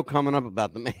got a show coming up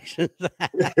about the Masons.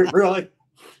 Really?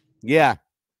 Yeah.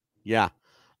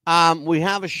 We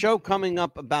have a show coming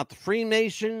up about the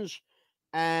Freemasons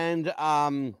and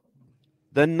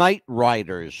the Night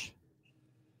Riders.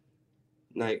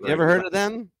 You ever heard of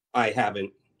them? I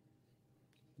haven't.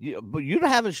 But you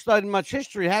haven't studied much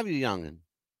history, have you, youngin?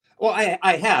 Well,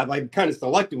 I have. I'm kind of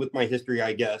selective with my history,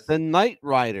 I guess. The Night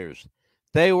Riders.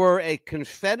 They were a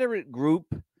Confederate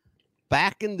group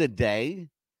back in the day.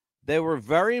 They were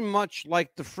very much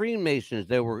like the Freemasons.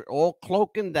 They were all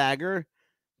cloak and dagger.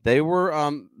 They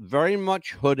were very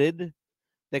much hooded.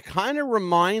 They kind of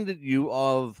reminded you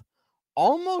of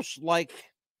almost like,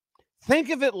 think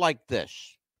of it like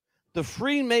this. The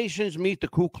Freemasons meet the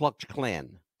Ku Klux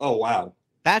Klan. Oh, wow.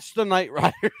 That's the Night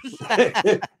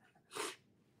Riders.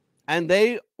 And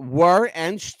they were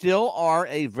and still are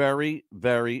a very,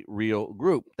 very real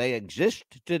group. They exist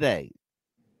today.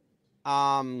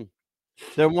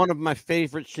 They're one of my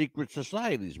favorite secret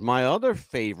societies. My other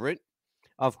favorite,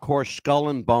 of course, Skull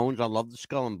and Bones. I love the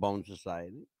Skull and Bones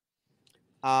Society.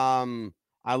 I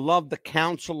love the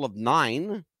Council of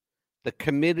Nine, the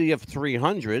Committee of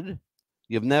 300.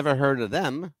 You've never heard of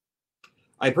them?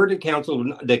 I've heard of the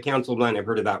Council of Nine. I've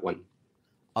heard of that one.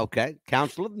 Okay,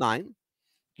 Council of Nine.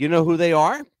 You know who they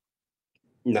are?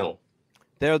 No.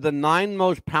 They're the 9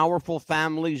 most powerful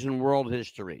families in world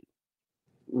history.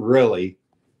 Really?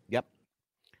 Yep.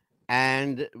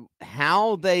 And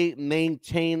how they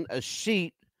maintain a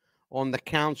seat on the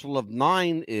Council of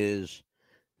 9 is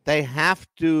they have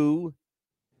to,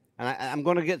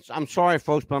 and I'm sorry,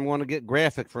 folks, but I'm going to get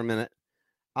graphic for a minute.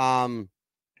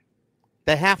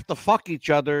 They have to fuck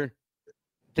each other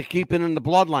to keep it in the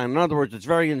bloodline. In other words, it's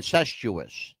very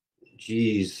incestuous.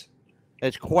 Jeez.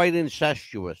 It's quite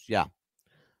incestuous, yeah.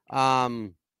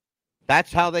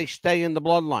 That's how they stay in the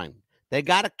bloodline. They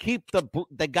got to keep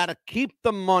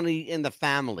the money in the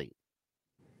family.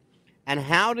 And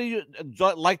how do you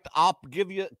I'll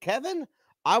give you, Kevin,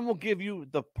 I will give you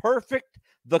the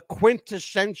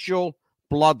quintessential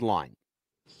bloodline.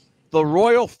 The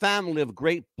royal family of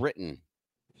Great Britain.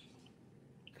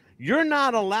 You're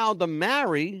not allowed to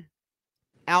marry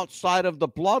outside of the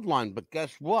bloodline. But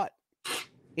guess what?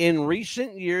 In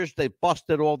recent years, they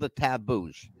busted all the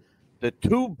taboos. The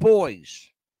two boys,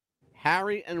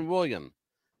 Harry and William,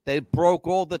 they broke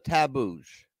all the taboos.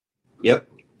 Yep.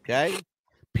 Okay?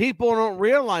 People don't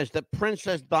realize that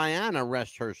Princess Diana,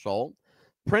 rest her soul,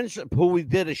 who we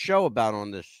did a show about on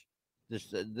the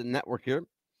network here,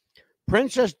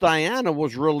 Princess Diana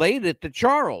was related to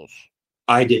Charles.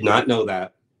 I did not know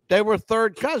that. They were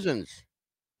third cousins.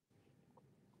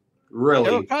 Really?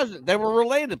 They were cousins. They were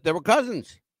related. They were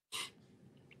cousins.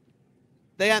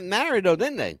 They got married, though,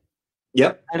 didn't they?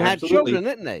 Yep. And absolutely. had children,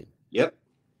 didn't they? Yep.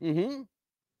 Mm-hmm.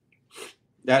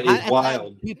 That is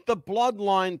wild. Keep the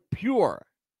bloodline pure.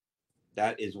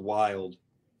 That is wild.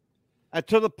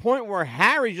 To the point where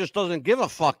Harry just doesn't give a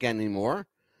fuck anymore.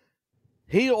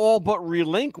 He all but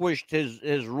relinquished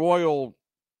his royal,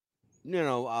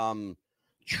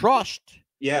 trust.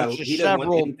 Yeah, he doesn't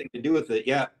want anything to do with it.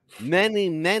 Yeah.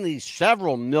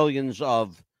 Several millions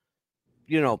of,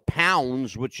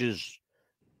 pounds, which is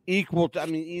equal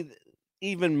to,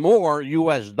 even more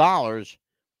U.S. dollars.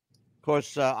 Of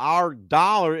course, our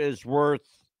dollar is worth,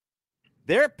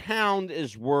 their pound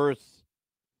is worth,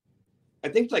 I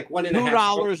think it's like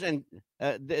 $2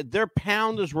 and their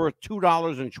pound is worth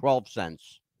 $2.12.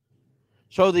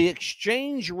 So the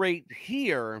exchange rate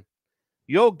here,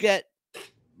 you'll get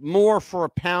more for a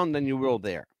pound than you will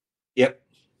there. Yep.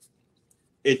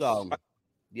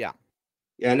 Yeah.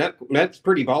 Yeah, and that's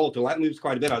pretty volatile. That moves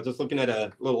quite a bit. I was just looking at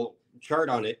a little chart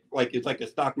on it. Like it's like a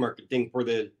stock market thing for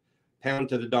the pound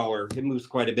to the dollar. It moves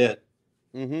quite a bit.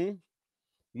 Mm-hmm.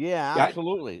 Yeah,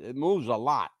 absolutely. It moves a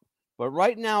lot. But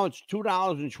right now it's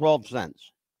 $2.12.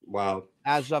 Wow.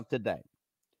 As of today.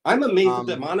 I'm amazed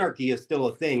that monarchy is still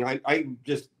a thing. I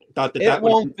just thought that it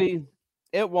won't be.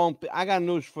 It won't be. I got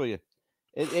news for you.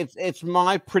 It's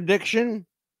my prediction.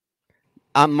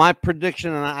 My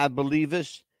prediction, and I believe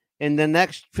this, in the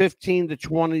next 15 to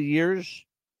 20 years,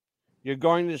 you're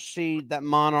going to see that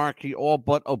monarchy all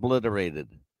but obliterated.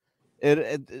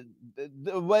 It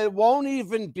won't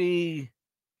even be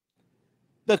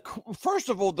first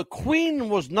of all, the Queen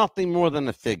was nothing more than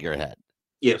a figurehead.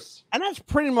 Yes. And that's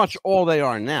pretty much all they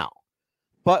are now.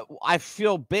 But I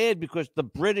feel bad because the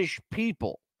British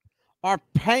people are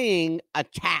paying a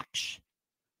tax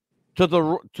to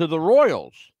the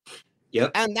royals.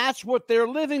 Yep. And that's what they're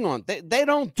living on. They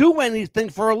don't do anything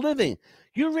for a living.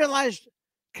 You realize,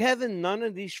 Kevin, none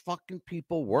of these fucking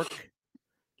people work.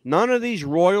 None of these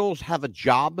royals have a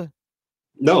job.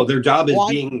 No, their job is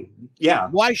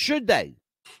Why should they?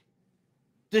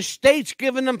 The state's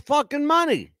giving them fucking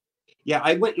money. Yeah,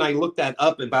 I went and I looked that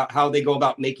up about how they go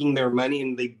about making their money,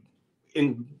 and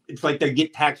it's like they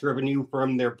get tax revenue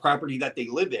from their property that they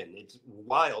live in. It's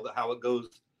wild how it goes.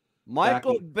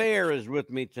 Michael Baer is with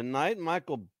me tonight.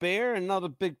 Michael Baer, another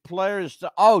big player, is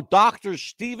Dr.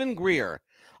 Stephen Greer.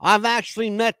 I've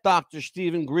actually met Dr.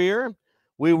 Stephen Greer.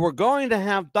 We were going to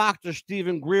have Dr.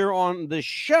 Stephen Greer on the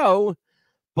show,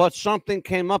 but something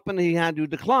came up and he had to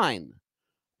decline.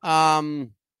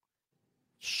 Michael,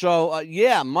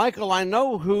 I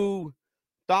know who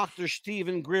Dr.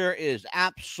 Stephen Greer is.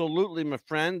 Absolutely, my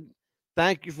friend.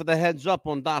 Thank you for the heads up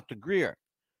on Dr. Greer.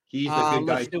 He's a good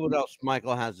guy. Let's see what else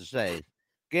Michael has to say.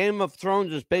 Game of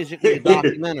Thrones is basically a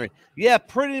documentary. Yeah,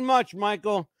 pretty much,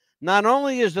 Michael. Not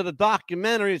only is it a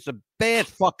documentary, it's a bad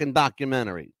fucking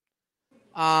documentary.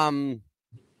 And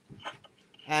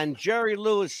Jerry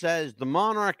Lewis says the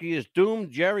monarchy is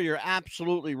doomed. Jerry, you're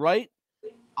absolutely right.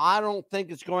 I don't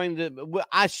think it's going to.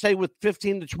 I say with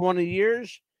 15 to 20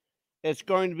 years, it's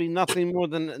going to be nothing more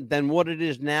than what it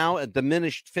is now, a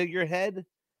diminished figurehead.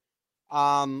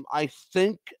 I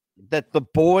think that the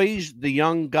boys, the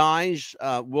young guys,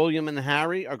 William and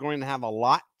Harry, are going to have a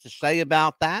lot to say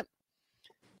about that.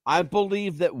 I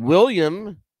believe that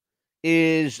William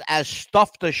is as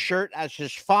stuffed a shirt as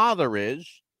his father is.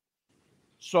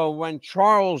 So when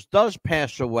Charles does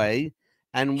pass away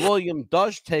and William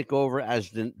does take over as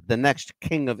the next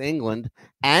king of England,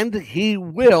 and he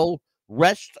will,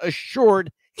 rest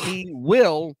assured, he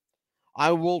will,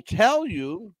 I will tell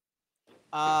you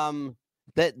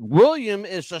that William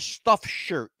is a stuffed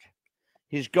shirt.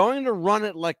 He's going to run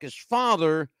it like his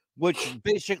father, which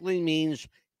basically means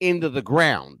into the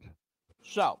ground.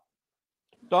 So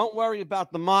don't worry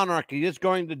about the monarchy. It's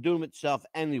going to doom itself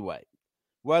anyway.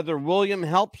 Whether William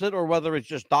helps it or whether it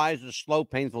just dies a slow,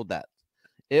 painful death.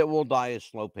 It will die a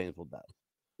slow, painful death.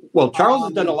 Well, Charles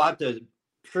has done a lot to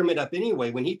trim it up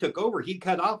anyway. When he took over, he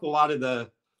cut off a lot of the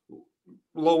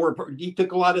he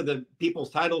took a lot of the people's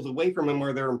titles away from him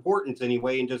or their importance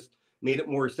anyway and just made it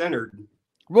more centered.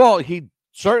 Well, he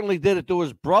certainly did it to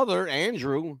his brother,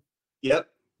 Andrew. Yep.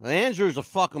 Andrew's a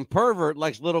fucking pervert,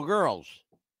 likes little girls.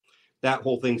 That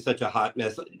whole thing's such a hot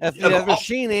mess. If you've ever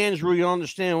seen Andrew, you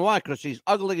understand why, because he's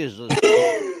ugly as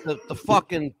the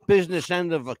fucking business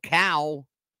end of a cow.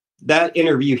 That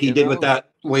interview he did with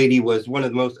that lady was one of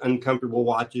the most uncomfortable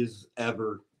watches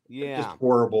ever. Yeah. Just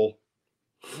horrible.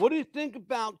 What do you think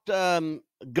about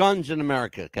guns in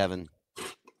America, Kevin?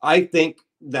 I think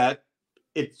that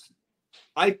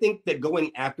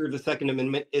going after the Second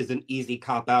Amendment is an easy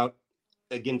cop-out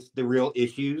against the real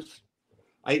issues.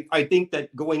 I think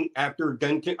that going after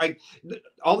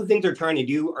all the things they're trying to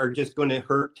do are just going to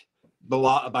hurt the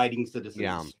law-abiding citizens.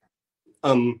 Yeah.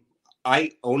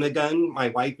 I own a gun. My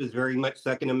wife is very much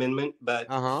Second Amendment, but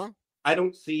I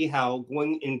don't see how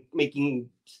going and making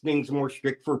things more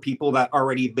strict for people that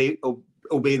already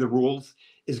obey the rules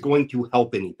is going to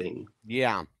help anything.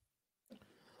 Yeah.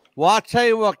 Well, I'll tell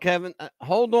you what, Kevin.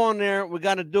 Hold on there. We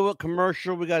got to do a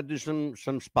commercial. We got to do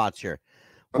some spots here.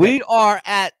 Okay. We are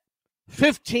at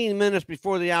 15 minutes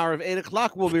before the hour of 8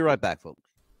 o'clock. We'll be right back, folks.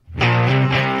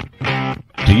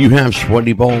 Do you have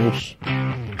sweaty balls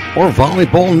or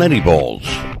volleyball netty balls?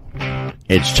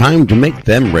 It's time to make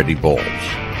them ready balls.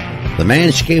 The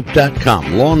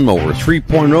Manscaped.com Lawnmower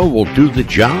 3.0 will do the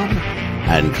job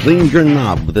and clean your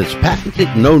knob with its patented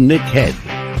no-nick head,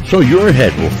 so your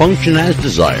head will function as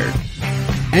desired.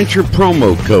 Enter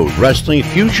promo code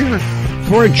WrestlingFuture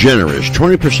for a generous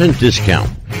 20% discount.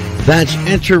 That's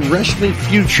enter Wrestling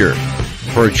Future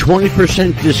for a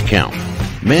 20% discount.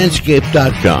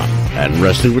 Manscaped.com and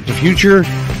Wrestling with the Future,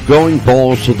 going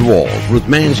balls to the walls with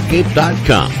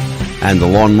Manscaped.com and the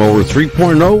Lawnmower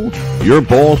 3.0. Your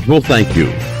balls will thank you,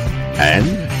 and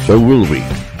so will we.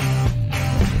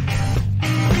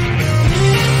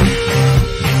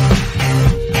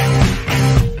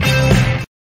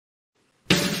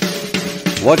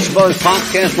 What's Buzz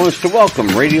Podcast wants to welcome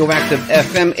Radioactive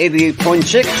FM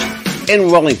 88.6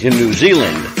 in Wellington, New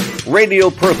Zealand, Radio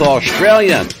Perth,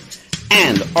 Australia,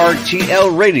 and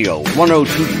RTL Radio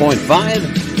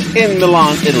 102.5 in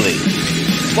Milan, Italy.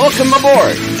 Welcome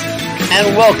aboard,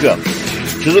 and welcome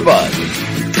to the Buzz.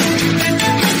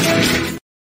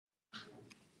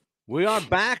 We are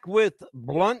back with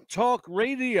Blunt Talk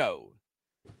Radio,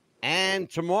 and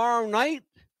tomorrow night,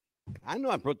 I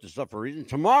know I brought this up for a reason,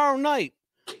 tomorrow night,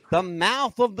 the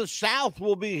Mouth of the South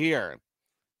will be here.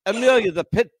 Amelia, the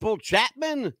Pitbull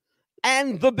Chapman,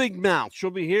 and the Big Mouth. She'll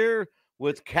be here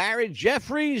with Carrie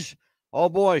Jeffries. Oh,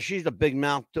 boy, she's a big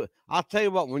mouth, too. I'll tell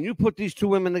you what, when you put these two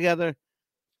women together,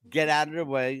 get out of their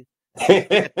way.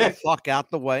 Get the fuck out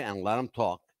the way and let them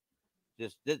talk.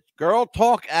 Just girl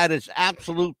talk at its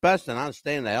absolute best, and I'm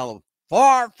staying the hell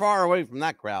far, far away from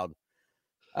that crowd.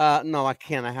 No, I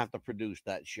can't. I have to produce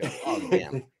that show. Oh,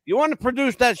 damn. You want to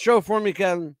produce that show for me,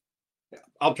 Kevin?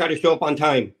 I'll try to show up on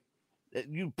time.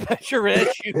 You bet your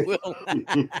ass you will.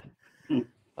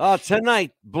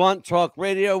 Tonight, Blunt Talk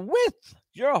Radio with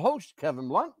your host, Kevin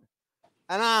Blunt.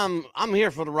 And I'm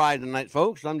here for the ride tonight,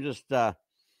 folks. I'm old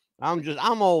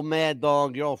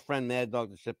MadDog, your old friend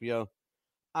MadDog DiSipio.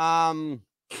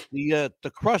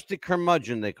 The crusty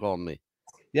curmudgeon, they call me.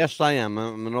 Yes, I am.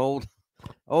 I'm an old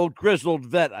grizzled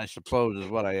vet, I suppose, is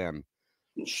what I am.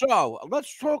 So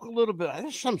let's talk a little bit.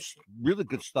 There's some really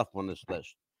good stuff on this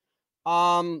list.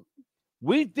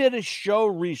 We did a show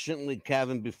recently,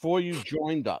 Kevin, before you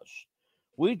joined us.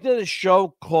 We did a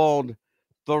show called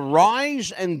The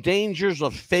Rise and Dangers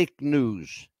of Fake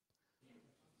News.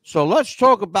 So let's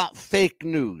talk about fake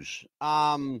news.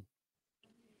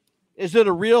 Is it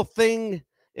a real thing?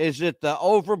 Is it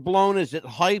overblown? Is it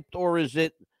hyped? Or is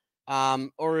it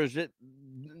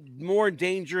more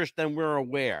dangerous than we're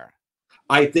aware?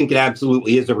 I think it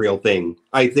absolutely is a real thing.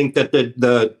 I think that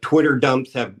the Twitter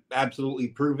dumps have absolutely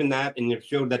proven that, and have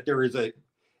showed that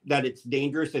that it's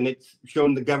dangerous, and it's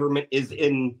shown the government is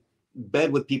in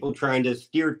bed with people trying to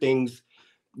steer things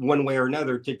one way or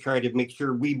another to try to make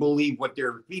sure we believe what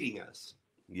they're feeding us.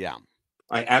 Yeah,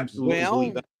 I absolutely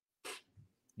believe that.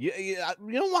 You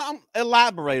know what?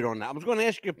 Elaborate on that. I was going to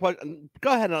ask you a question.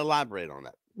 Go ahead and elaborate on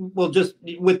that. Well, just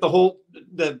with the whole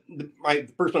my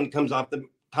first one that comes off the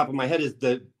top of my head is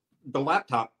the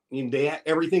laptop. I mean, they had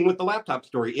everything with the laptop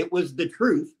story. It was the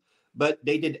truth, but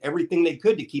they did everything they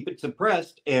could to keep it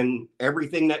suppressed, and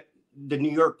everything that the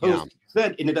New York Post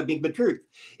said ended up being the truth.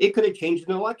 It could have changed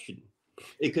an election.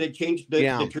 It could have changed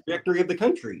the trajectory of the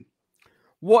country.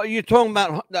 What are you talking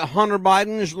about? Hunter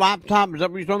Biden's laptop? Is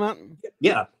that what you're talking about?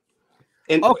 Yeah.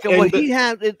 He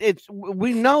had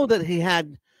we know that he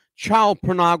had child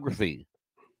pornography.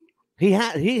 He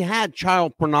had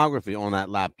child pornography on that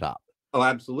laptop. Oh,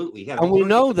 absolutely. And we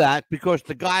know that because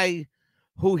the guy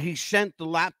who he sent the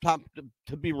laptop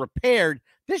to be repaired.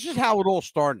 This is how it all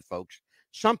started, folks.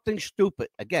 Something stupid.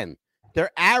 Again, they're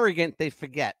arrogant. They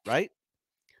forget, right?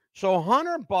 So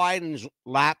Hunter Biden's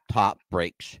laptop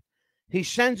breaks. He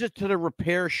sends it to the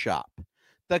repair shop.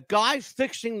 The guy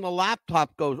fixing the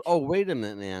laptop goes, "Oh, wait a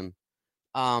minute,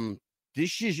 man.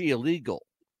 This is illegal.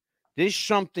 This is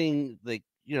something that,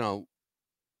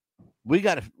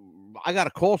 I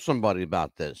gotta call somebody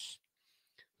about this."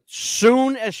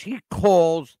 Soon as he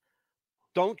calls,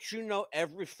 don't you know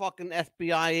every fucking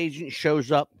FBI agent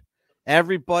shows up?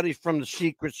 Everybody from the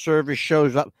Secret Service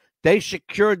shows up. They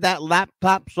secured that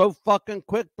laptop so fucking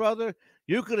quick, brother.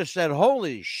 You could have said,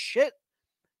 "Holy shit."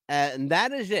 And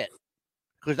that is it.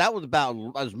 Because that was about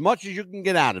as much as you can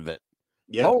get out of it.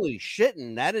 Yep. Holy shit,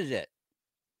 and that is it.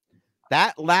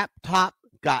 That laptop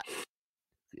got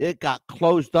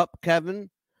closed up, Kevin,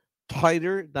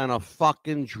 tighter than a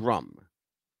fucking drum.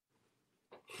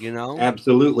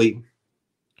 Absolutely.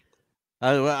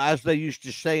 As they used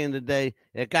to say in the day,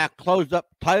 it got closed up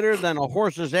tighter than a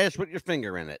horse's ass with your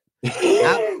finger in it.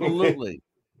 Absolutely.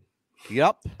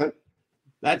 Yep.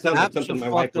 That sounds like something my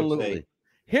wife would say.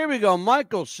 Here we go.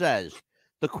 Michael says,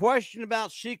 the question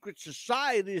about secret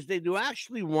societies they do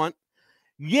actually want.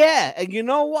 Yeah. And you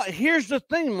know what? Here's the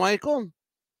thing, Michael.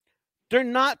 They're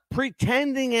not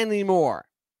pretending anymore.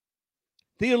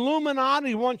 The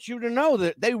Illuminati wants you to know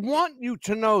that. They want you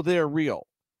to know they're real.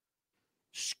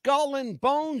 Skull and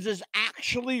Bones is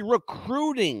actually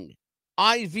recruiting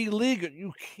Ivy League.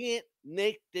 You can't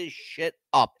make this shit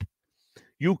up.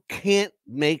 You can't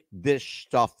make this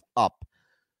stuff up.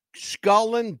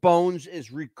 Skull and Bones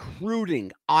is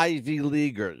recruiting Ivy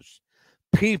Leaguers,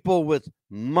 people with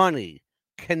money,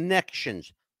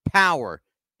 connections, power,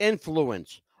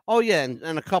 influence. Oh, yeah,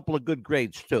 and a couple of good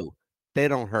grades, too. They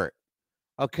don't hurt.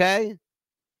 Okay?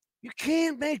 You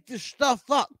can't make this stuff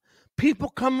up. People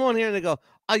come on here and they go,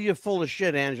 "Oh, you're full of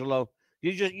shit, Angelo.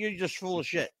 You're just full of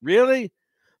shit." Really?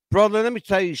 Brother, let me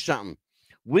tell you something.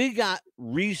 We got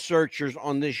researchers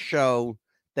on this show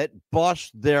that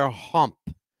bust their hump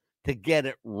to get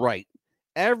it right.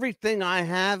 Everything I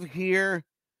have here,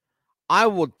 I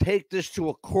will take this to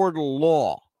a court of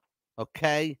law.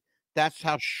 Okay? That's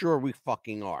how sure we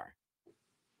fucking are.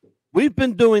 We've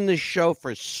been doing this show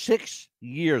for 6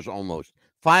 years almost,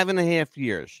 5.5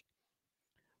 years.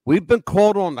 We've been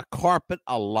called on the carpet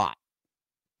a lot.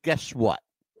 Guess what?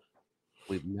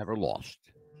 We've never lost.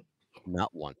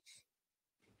 Not once.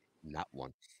 Not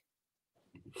once.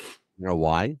 You know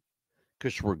why?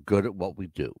 Because we're good at what we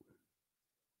do.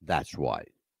 That's why.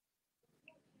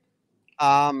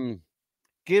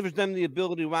 Gives them the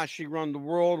ability to actually run the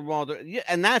world while they're, yeah,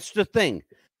 and that's the thing.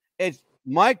 It's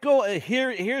Michael.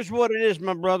 Here's what it is,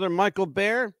 my brother, Michael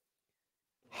Bear.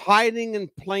 Hiding in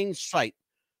plain sight.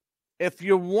 If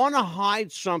you want to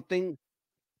hide something,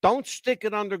 don't stick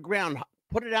it underground.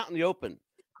 Put it out in the open.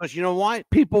 Because you know why?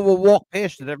 People will walk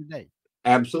past it every day.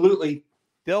 Absolutely.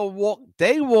 They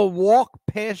will walk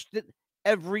past it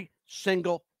every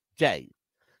single day.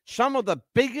 Some of the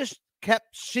biggest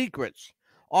kept secrets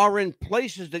are in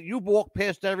places that you walk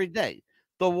past every day.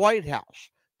 The White House,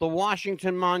 the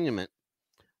Washington Monument,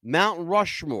 Mount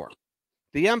Rushmore,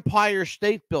 the Empire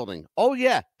State Building. Oh,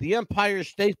 yeah, the Empire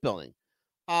State Building.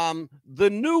 The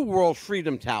New World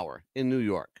Freedom Tower in New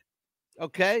York.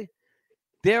 Okay?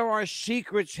 There are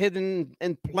secrets hidden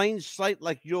in plain sight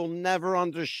like you'll never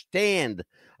understand.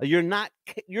 You're not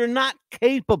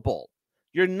capable.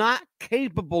 You're not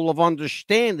capable of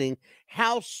understanding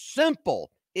how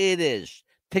simple it is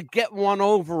to get one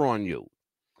over on you.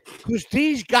 Because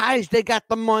these guys, they got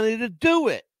the money to do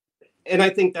it. And I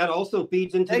think that also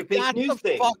feeds into the fake news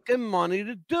thing. They got the fucking money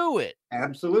to do it.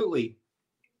 Absolutely.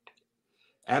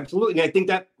 Absolutely. And I think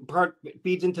that part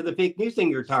feeds into the fake news thing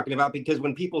you're talking about, because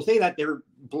when people say that, they're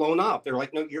blown off. They're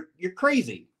like, "No, you're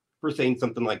crazy for saying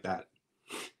something like that."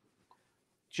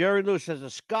 Jerry Lewis says a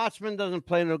Scotsman doesn't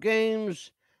play no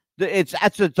games.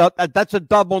 That's a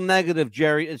double negative,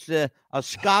 Jerry. It's a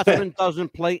Scotsman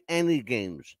doesn't play any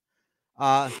games.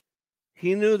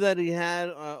 He knew that he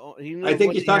had. He knew. I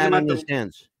think he's talking about his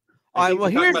hands. All right. Well,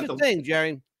 here's the thing,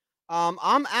 Jerry.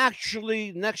 I'm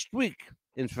actually next week.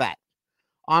 In fact,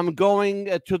 I'm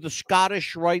going to the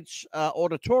Scottish Rites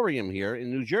Auditorium here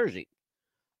in New Jersey.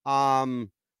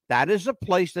 That is a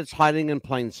place that's hiding in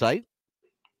plain sight,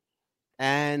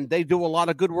 and they do a lot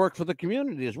of good work for the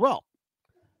community as well.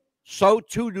 So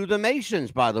too do the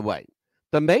Masons, by the way.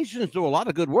 The Masons do a lot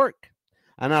of good work.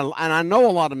 And I know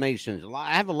a lot of Masons.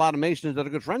 I have a lot of Masons that are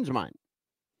good friends of mine.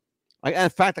 In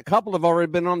fact, a couple have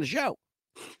already been on the show.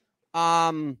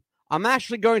 I'm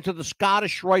actually going to the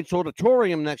Scottish Rites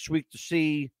Auditorium next week to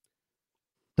see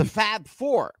the Fab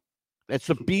Four. It's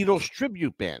a Beatles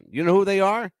tribute band. You know who they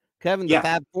are, Kevin? The Yeah.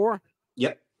 Fab Four?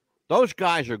 Yep. Those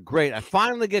guys are great. I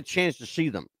finally get a chance to see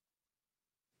them.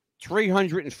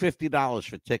 $350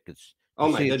 for tickets.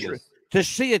 Oh my goodness. To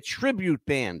see a tribute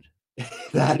band.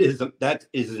 that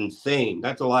is insane.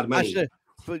 That's a lot of money. I said,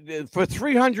 for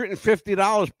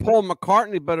 $350, Paul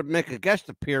McCartney better make a guest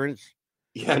appearance.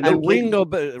 Yeah, no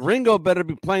and Ringo better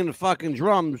be playing the fucking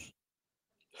drums.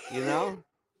 You know?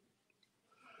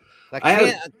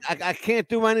 I can't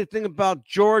do anything about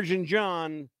George and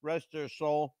John, rest their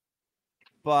soul.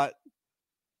 But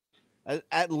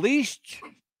at least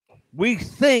we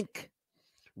think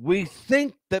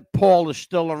that Paul is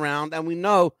still around, and we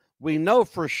know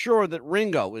for sure that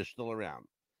Ringo is still around.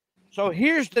 So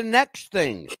here's the next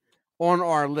thing on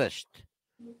our list.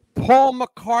 Paul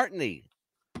McCartney,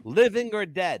 living or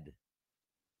dead?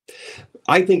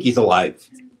 I think he's alive.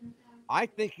 I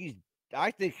think he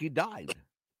died.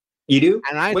 You do?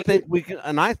 And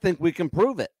I think we can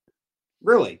prove it.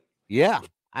 Really? Yeah,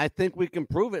 I think we can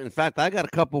prove it. In fact, I got a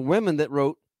couple women that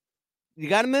wrote. You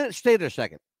got a minute? Stay there a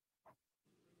second.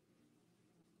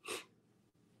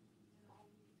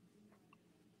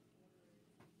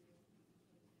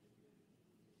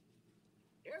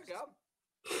 Here we go.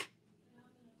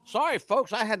 Sorry,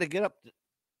 folks. I had to get up.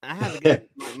 I had to get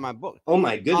my book. Oh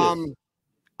my goodness.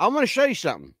 I'm going to show you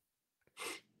something.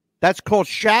 That's called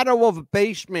Shadow of a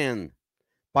Bassman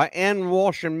by Ann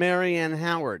Walsh and Mary Ann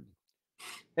Howard.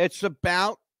 It's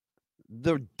about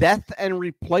the death and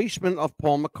replacement of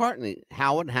Paul McCartney,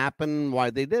 how it happened,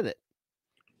 why they did it.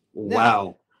 Wow.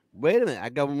 Now, wait a minute. I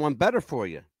got one better for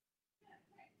you.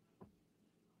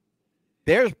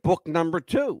 There's book number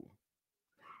 2.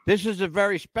 This is a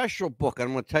very special book.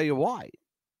 I'm going to tell you why.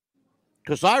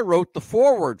 Because I wrote the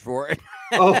foreword for it.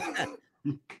 Oh.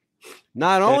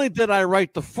 Not only did I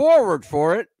write the foreword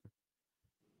for it,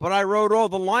 but I wrote all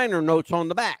the liner notes on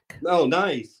the back. Oh,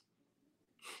 nice.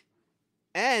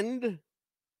 And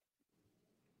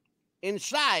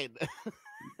inside.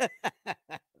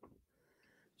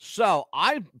 So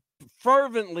I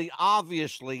fervently,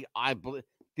 obviously, I believe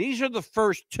these are the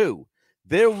first 2.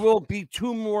 There will be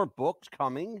 2 more books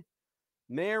coming.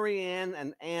 Mary Ann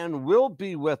and Ann will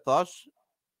be with us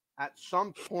at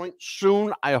some point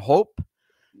soon, I hope,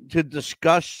 to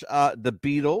discuss the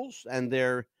Beatles and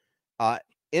their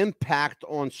impact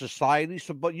on society.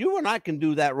 So, but you and I can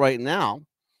do that right now.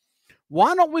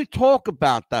 Why don't we talk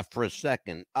about that for a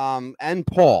second? And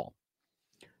Paul,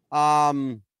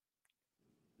 the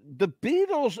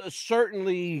Beatles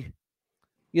certainly,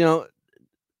 you know,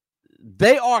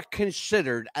 they are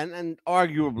considered, and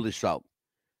arguably so,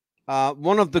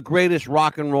 one of the greatest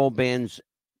rock and roll bands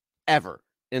ever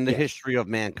in the history of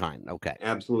mankind. Okay.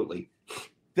 Absolutely.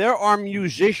 There are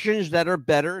musicians that are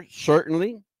better,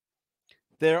 certainly.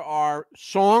 There are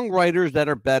songwriters that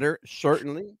are better,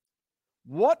 certainly.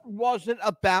 What was it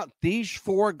about these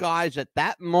 4 guys at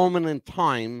that moment in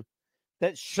time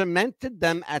that cemented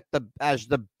them as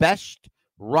the best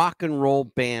rock and roll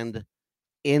band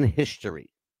in history?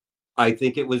 I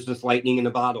think it was just lightning in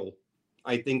a bottle.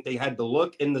 I think they had the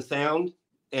look and the sound,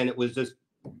 and it was just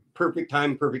perfect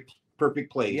time, perfect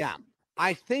place. Yeah,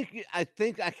 I think I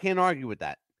can't argue with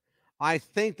that. I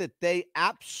think that they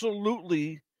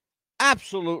absolutely,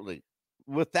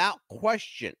 without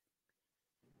question,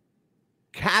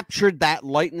 captured that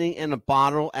lightning in a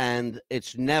bottle, and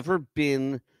it's never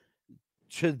been,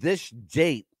 to this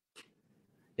date,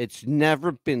 it's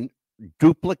never been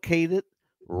duplicated,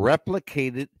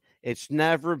 replicated. It's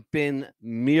never been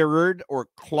mirrored or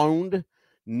cloned.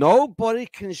 Nobody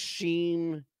can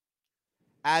seem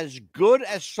as good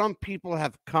as some people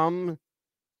have come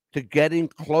to getting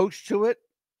close to it.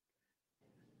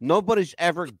 Nobody's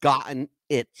ever gotten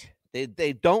it.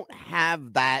 They don't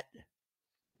have the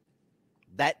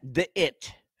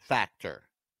it factor.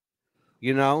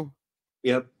 You know?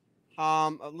 Yep.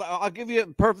 I'll give you a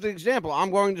perfect example.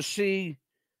 I'm going to see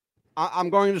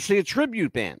a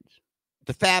tribute band,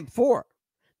 the Fab Four.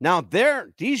 Now,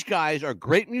 these guys are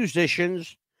great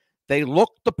musicians. They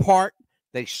look the part.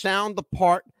 They sound the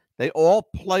part. They all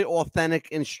play authentic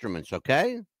instruments,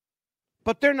 okay?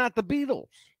 But they're not the Beatles.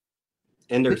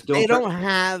 And They don't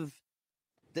have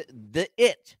the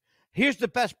it. Here's the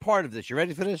best part of this. You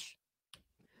ready for this?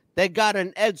 They got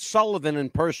an Ed Sullivan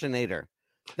impersonator.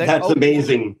 That's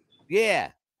amazing.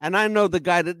 Yeah. And I know the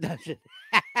guy that does it.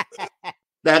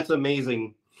 That's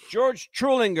amazing. George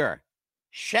Trulinger.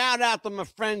 Shout out to my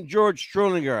friend George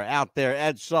Trulinger out there,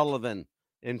 Ed Sullivan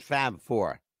in Fab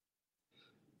Four.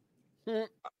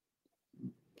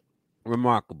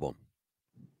 Remarkable.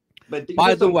 But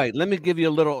by the way, let me give you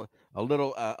a little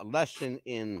lesson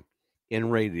in in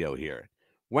radio here.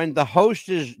 When the host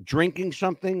is drinking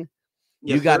something,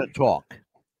 Yes, you got to sir. talk.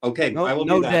 Okay, No, I will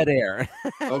no do that. dead air.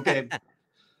 Okay.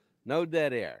 No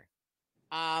dead air.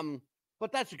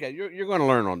 But that's okay. You're going to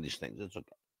learn on these things. It's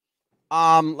okay.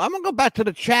 I'm going to go back to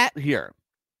the chat here.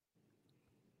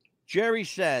 Jerry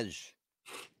says,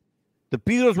 the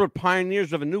Beatles were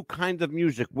pioneers of a new kind of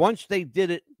music. Once they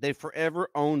did it, they forever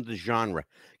owned the genre.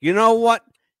 You know what?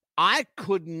 I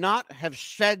could not have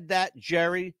said that,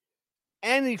 Jerry,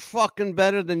 any fucking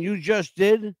better than you just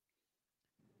did.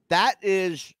 That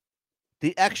is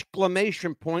the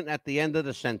exclamation point at the end of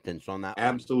the sentence on that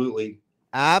Absolutely.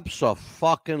 one.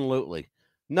 Abso-fucking-lutely.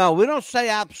 No, we don't say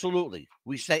absolutely.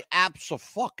 We say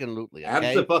abso-fucking-lutely.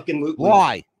 Okay? Abso-fucking-lutely.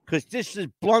 Why? Because this is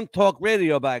Blunt Talk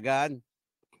Radio, by God.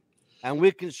 And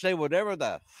we can say whatever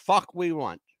the fuck we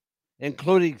want,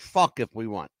 including fuck if we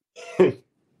want.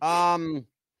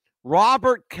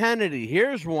 Robert Kennedy.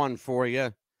 Here's one for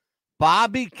you.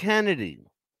 Bobby Kennedy.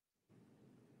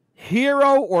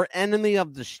 Hero or enemy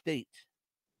of the state?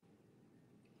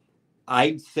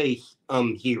 I'd say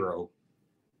hero.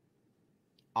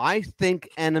 I think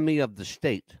enemy of the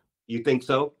state. You think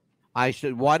so? I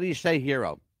said, why do you say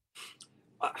hero?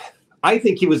 I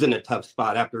think he was in a tough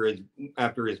spot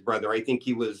after his brother. I think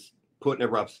he was put in a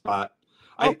rough spot.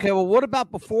 Okay, well, what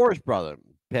about before his brother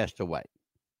passed away?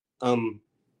 I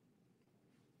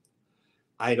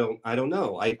don't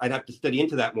know. I'd have to study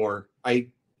into that more. I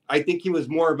think he was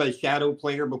more of a shadow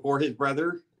player before his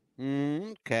brother.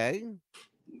 Okay.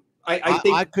 I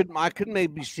think I could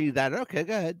maybe see that. Okay,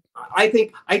 go ahead. I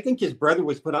think his brother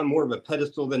was put on more of a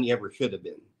pedestal than he ever should have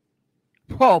been.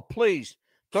 Oh, please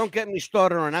don't get me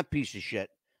started on that piece of shit.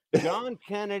 John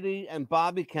Kennedy and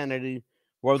Bobby Kennedy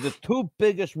were the two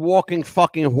biggest walking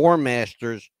fucking whore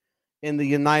masters in the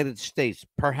United States,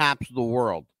 perhaps the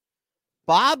world.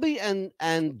 Bobby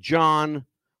and John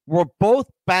were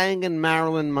both banging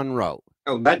Marilyn Monroe.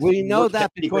 Oh, that's we know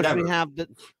that because we have the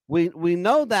we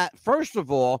know that. First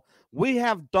of all, we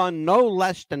have done no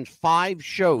less than 5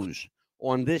 shows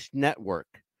on this network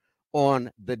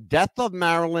on the death of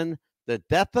Marilyn, the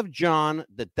death of John,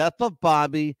 the death of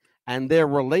Bobby, and their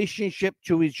relationship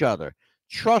to each other.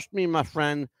 Trust me, my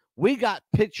friend, we got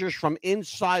pictures from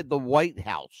inside the White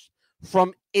House,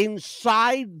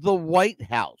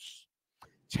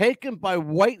 taken by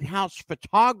White House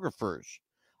photographers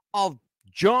of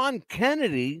John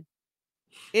Kennedy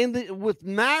with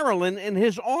Marilyn in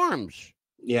his arms.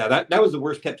 Yeah, that was the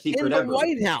worst kept secret ever. In the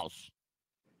White House.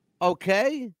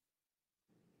 Okay?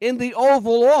 In the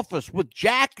Oval Office with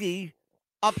Jackie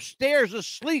upstairs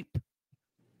asleep.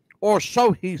 Or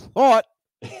so he thought.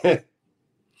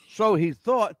 So he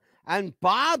thought. And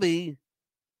Bobby,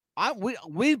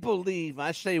 we believe,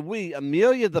 I say we,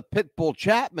 Amelia the Pitbull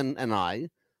Chapman and I,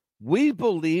 we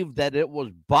believe that it was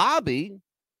Bobby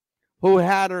who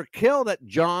had her killed at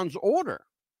John's order.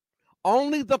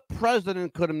 Only the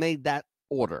president could have made that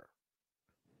order.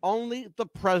 Only the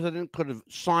president could have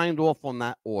signed off on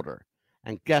that order.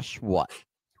 And guess what?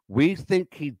 We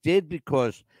think he did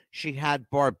because she had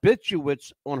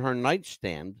barbiturates on her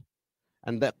nightstand,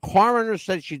 and the coroner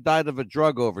said she died of a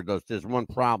drug overdose. There's one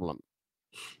problem.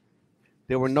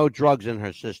 There were no drugs in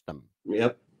her system.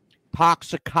 Yep.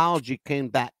 Toxicology came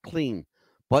back clean.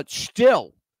 But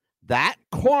still, that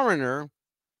coroner,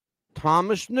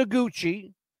 Thomas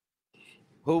Noguchi,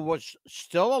 who was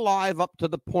still alive up to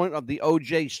the point of the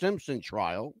O.J. Simpson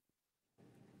trial,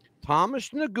 Thomas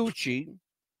Noguchi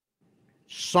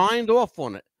signed off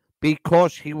on it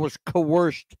because he was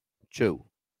coerced to.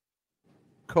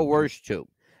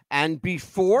 And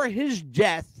before his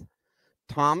death,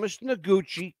 Thomas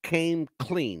Noguchi came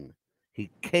clean.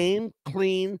 He came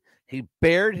clean. He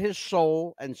bared his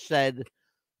soul and said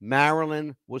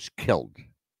Marilyn was killed.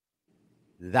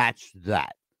 That's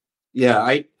that.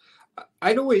 Yeah,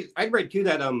 I'd read too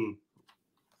that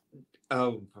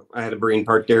I had a brain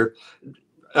part there.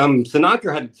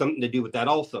 Sinatra had something to do with that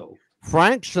also.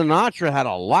 Frank Sinatra had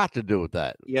a lot to do with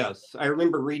that. Yes, I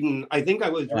remember reading. I think I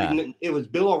was reading. It was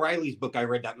Bill O'Reilly's book. I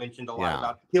read that mentioned a lot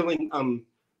about killing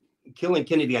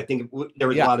Kennedy. I think there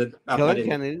was a lot of killing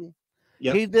Kennedy.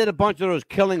 Yep. He did a bunch of those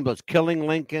killing books. Killing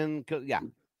Lincoln.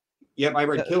 Yep, I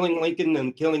read Killing Lincoln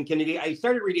and Killing Kennedy. I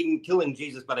started reading Killing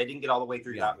Jesus, but I didn't get all the way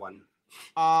through that one.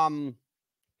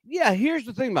 Yeah, here's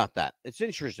the thing about that. It's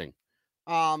interesting.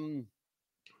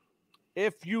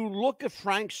 If you look at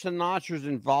Frank Sinatra's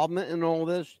involvement in all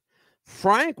this,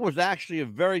 Frank was actually a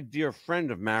very dear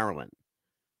friend of Marilyn.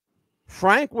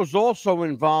 Frank was also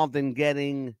involved in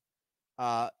getting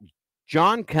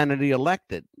John Kennedy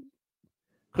elected.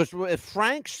 Because if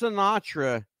Frank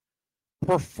Sinatra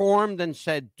performed and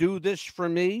said, do this for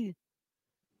me,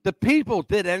 The people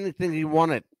did anything he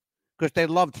wanted because they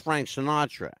loved Frank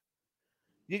Sinatra.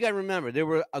 You got to remember, there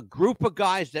were a group of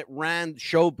guys that ran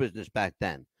show business back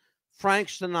then. Frank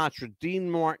Sinatra, Dean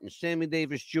Martin, Sammy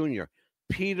Davis Jr.,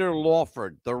 Peter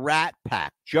Lawford, the Rat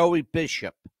Pack, Joey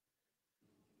Bishop.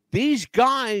 These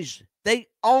guys, they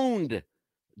owned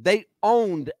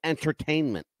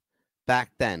entertainment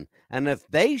back then. And if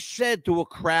they said to a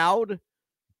crowd,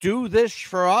 do this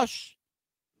for us,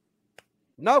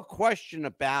 no question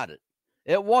about it.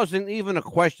 It wasn't even a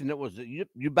question. It was,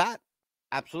 you bet.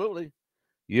 Absolutely.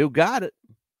 You got it.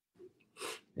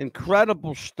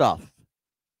 Incredible stuff.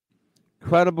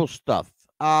 Incredible stuff.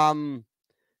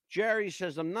 Jerry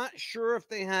says, I'm not sure if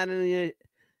they had any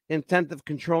intent of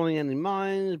controlling any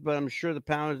minds, but I'm sure the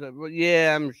powers that, well,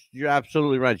 yeah, you're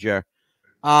absolutely right, Jerry.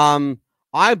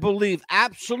 I believe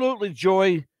absolutely,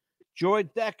 Joy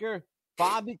Decker,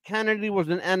 Bobby Kennedy was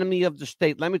an enemy of the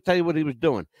state. Let me tell you what he was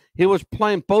doing. He was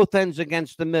playing both ends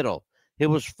against the middle. He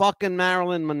was fucking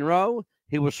Marilyn Monroe.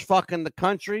 He was fucking the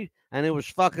country, and he was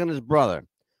fucking his brother.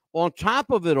 On top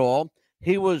of it all,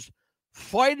 he was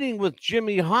fighting with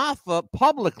Jimmy Hoffa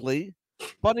publicly,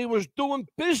 but he was doing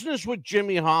business with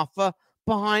Jimmy Hoffa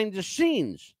behind the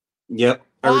scenes. Yep,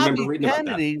 I remember Bobby reading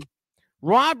Kennedy, about that.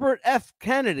 Robert F.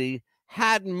 Kennedy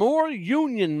had more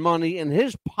union money in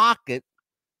his pocket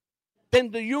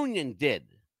than the union did.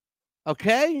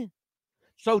 Okay?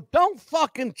 So don't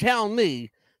fucking tell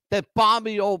me that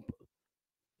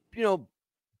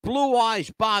Blue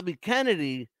Eyes Bobby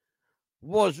Kennedy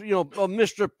was,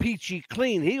 Mr. Peachy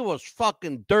Clean. He was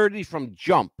fucking dirty from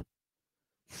jump.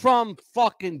 From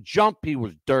fucking jump, he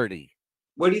was dirty.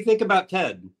 What do you think about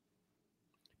Ted?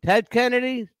 Ted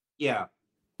Kennedy? Yeah.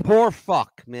 Poor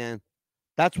fuck, man.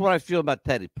 That's what I feel about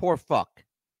Teddy. Poor fuck.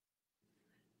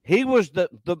 He was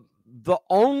the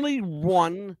only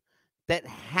one that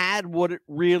had what it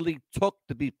really took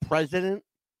to be president,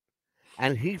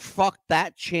 and he fucked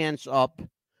that chance up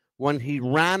when he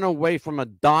ran away from a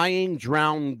dying,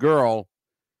 drowned girl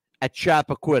at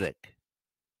Chappaquiddick.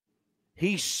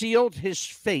 He sealed his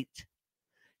fate.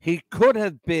 He could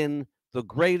have been the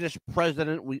greatest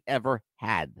president we ever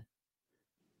had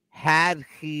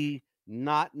he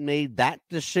not made that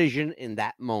decision in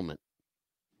that moment.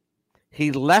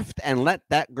 He left and let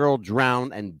that girl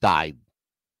drown and died.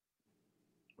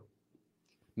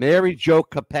 Mary Jo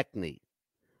Kopechne.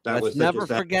 Let's never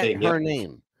forget her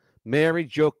name. Mary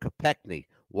Jo Kopechne.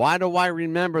 Why do I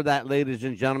remember that, ladies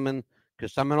and gentlemen?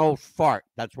 Because I'm an old fart.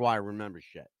 That's why I remember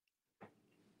shit.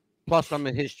 Plus, I'm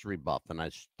a history buff, and I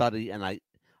study, and I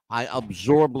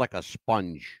absorb like a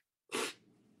sponge.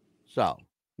 So,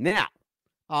 now,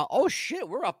 oh, shit,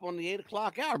 we're up on the 8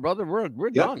 o'clock hour, brother. We're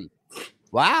done.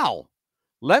 Wow.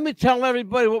 Let me tell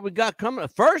everybody what we got coming.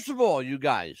 First of all, you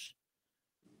guys,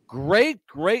 great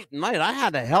night. I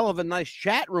had a hell of a nice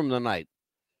chat room tonight.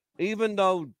 Even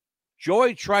though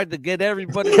Joy tried to get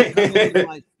everybody to come into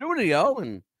my studio,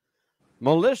 and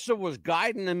Melissa was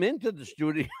guiding them into the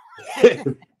studio.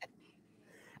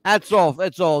 That's all.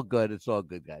 It's all good. It's all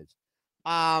good, guys.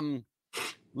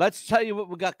 Let's tell you what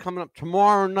we got coming up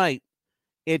tomorrow night.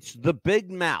 It's the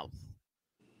Big Mouth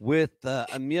with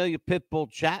Amelia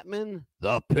Pitbull Chapman,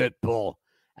 the Pitbull,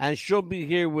 and she'll be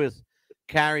here with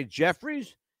Carrie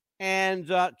Jeffries.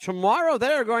 And tomorrow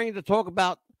they're going to talk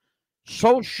about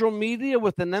social media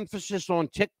with an emphasis on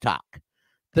TikTok,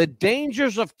 the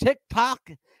dangers of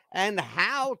TikTok, and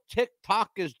how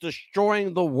TikTok is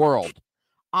destroying the world.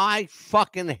 I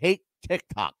fucking hate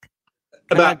TikTok.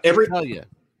 I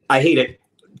hate it.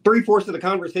 3/4 of the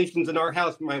conversations in our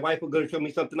house, my wife will go to show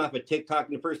me something off of TikTok,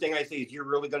 and the first thing I say is, you're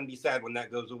really going to be sad when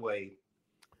that goes away.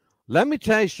 Let me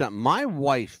tell you something. My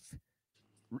wife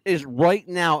is right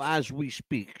now, as we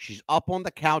speak, she's up on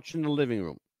the couch in the living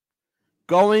room.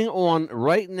 Going on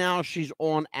right now, she's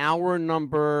on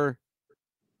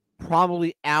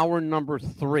probably hour number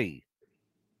 3.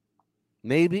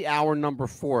 Maybe hour number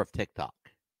 4 of TikTok.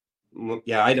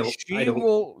 Yeah,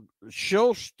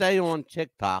 She'll stay on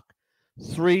TikTok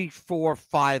 3, 4,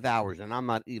 5 hours, and I'm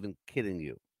not even kidding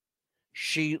you.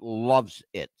 She loves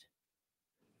it.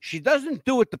 She doesn't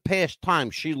do it to pass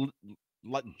time. She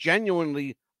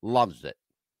genuinely loves it.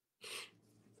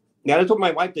 Yeah, that's what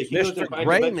my wife does. Mr.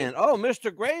 Grayman. Oh,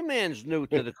 Mr. Grayman's new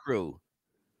to the crew.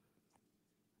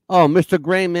 Oh, Mr.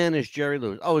 Grayman is Jerry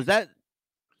Lewis. Oh, is that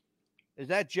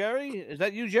Jerry? Is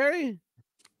that you, Jerry?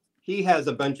 He has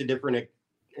a bunch of different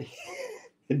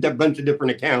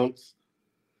accounts.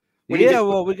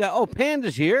 Well, we got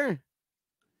Panda's here.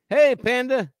 Hey,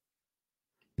 Panda.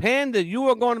 Panda, you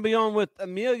are going to be on with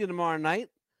Amelia tomorrow night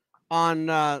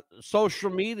on social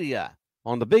media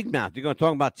on the Big Mouth. You're going to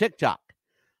talk about TikTok.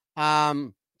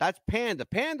 That's Panda.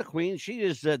 Panda Queen. She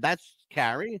is. That's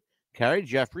Carrie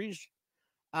Jeffries.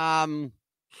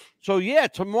 So yeah,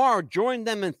 tomorrow join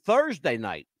them in Thursday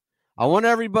night. I want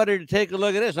everybody to take a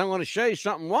look at this. I'm going to show you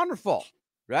something wonderful.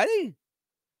 Ready?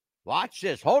 Watch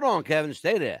this. Hold on, Kevin.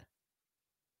 Stay there.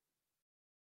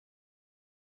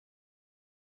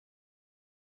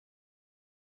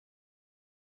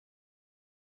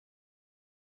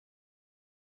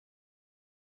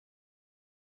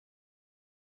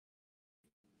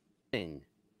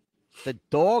 The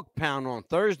dog pound on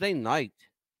Thursday night.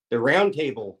 The round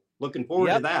table. Looking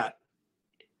forward to that.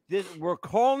 We're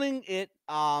calling it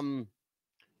the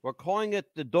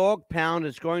dog pound.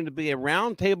 It's going to be a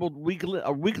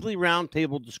weekly round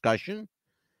table discussion.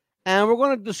 And we're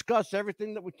going to discuss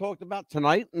everything that we talked about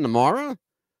tonight and tomorrow.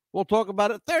 We'll talk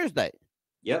about it Thursday.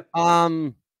 Yep.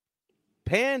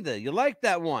 Panda, you like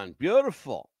that one?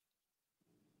 Beautiful.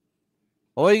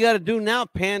 All you got to do now,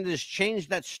 Panda, is change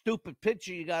that stupid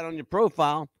picture you got on your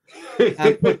profile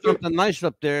and put something nice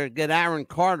up there. Get Aaron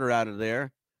Carter out of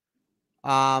there.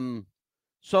 So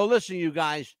listen, you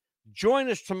guys, join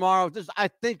us tomorrow. I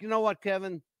think, you know what,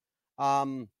 Kevin?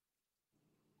 I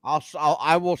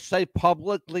will say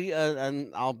publicly,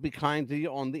 and I'll be kind to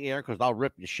you on the air because I'll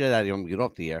rip your shit out of you when we get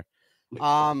off the air.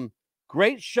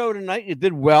 Great show tonight. You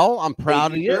did well. I'm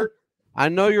proud of you. Sir. I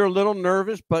know you're a little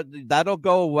nervous, but that'll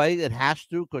go away. It has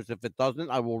to, because if it doesn't,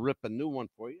 I will rip a new one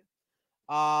for you.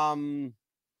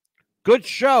 Good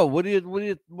show. What do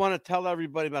you want to tell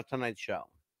everybody about tonight's show?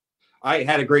 I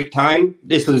had a great time.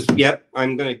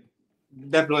 I'm going to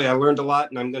definitely, I learned a lot,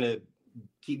 and I'm going to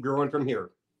keep growing from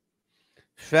here.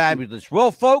 Fabulous.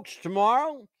 Well, folks,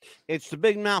 tomorrow, it's the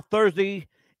Big Mouth Thursday.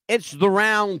 It's the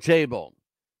round table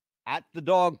at the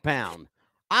Dog Pound.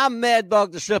 I'm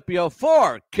MadDog DiSipio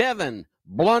for Kevin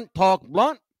Blunt Talk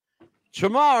Blunt.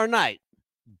 Tomorrow night,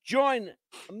 join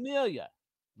Amelia,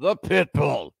 the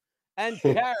Pitbull, and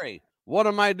Carrie. What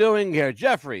am I doing here?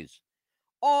 Jeffries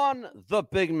on the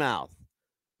Big Mouth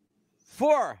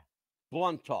for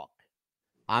Blunt Talk.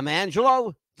 I'm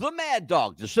Angelo, the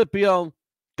MadDog DiSipio.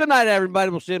 Good night, everybody.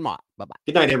 We'll see you tomorrow. Bye-bye.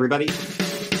 Good night, everybody.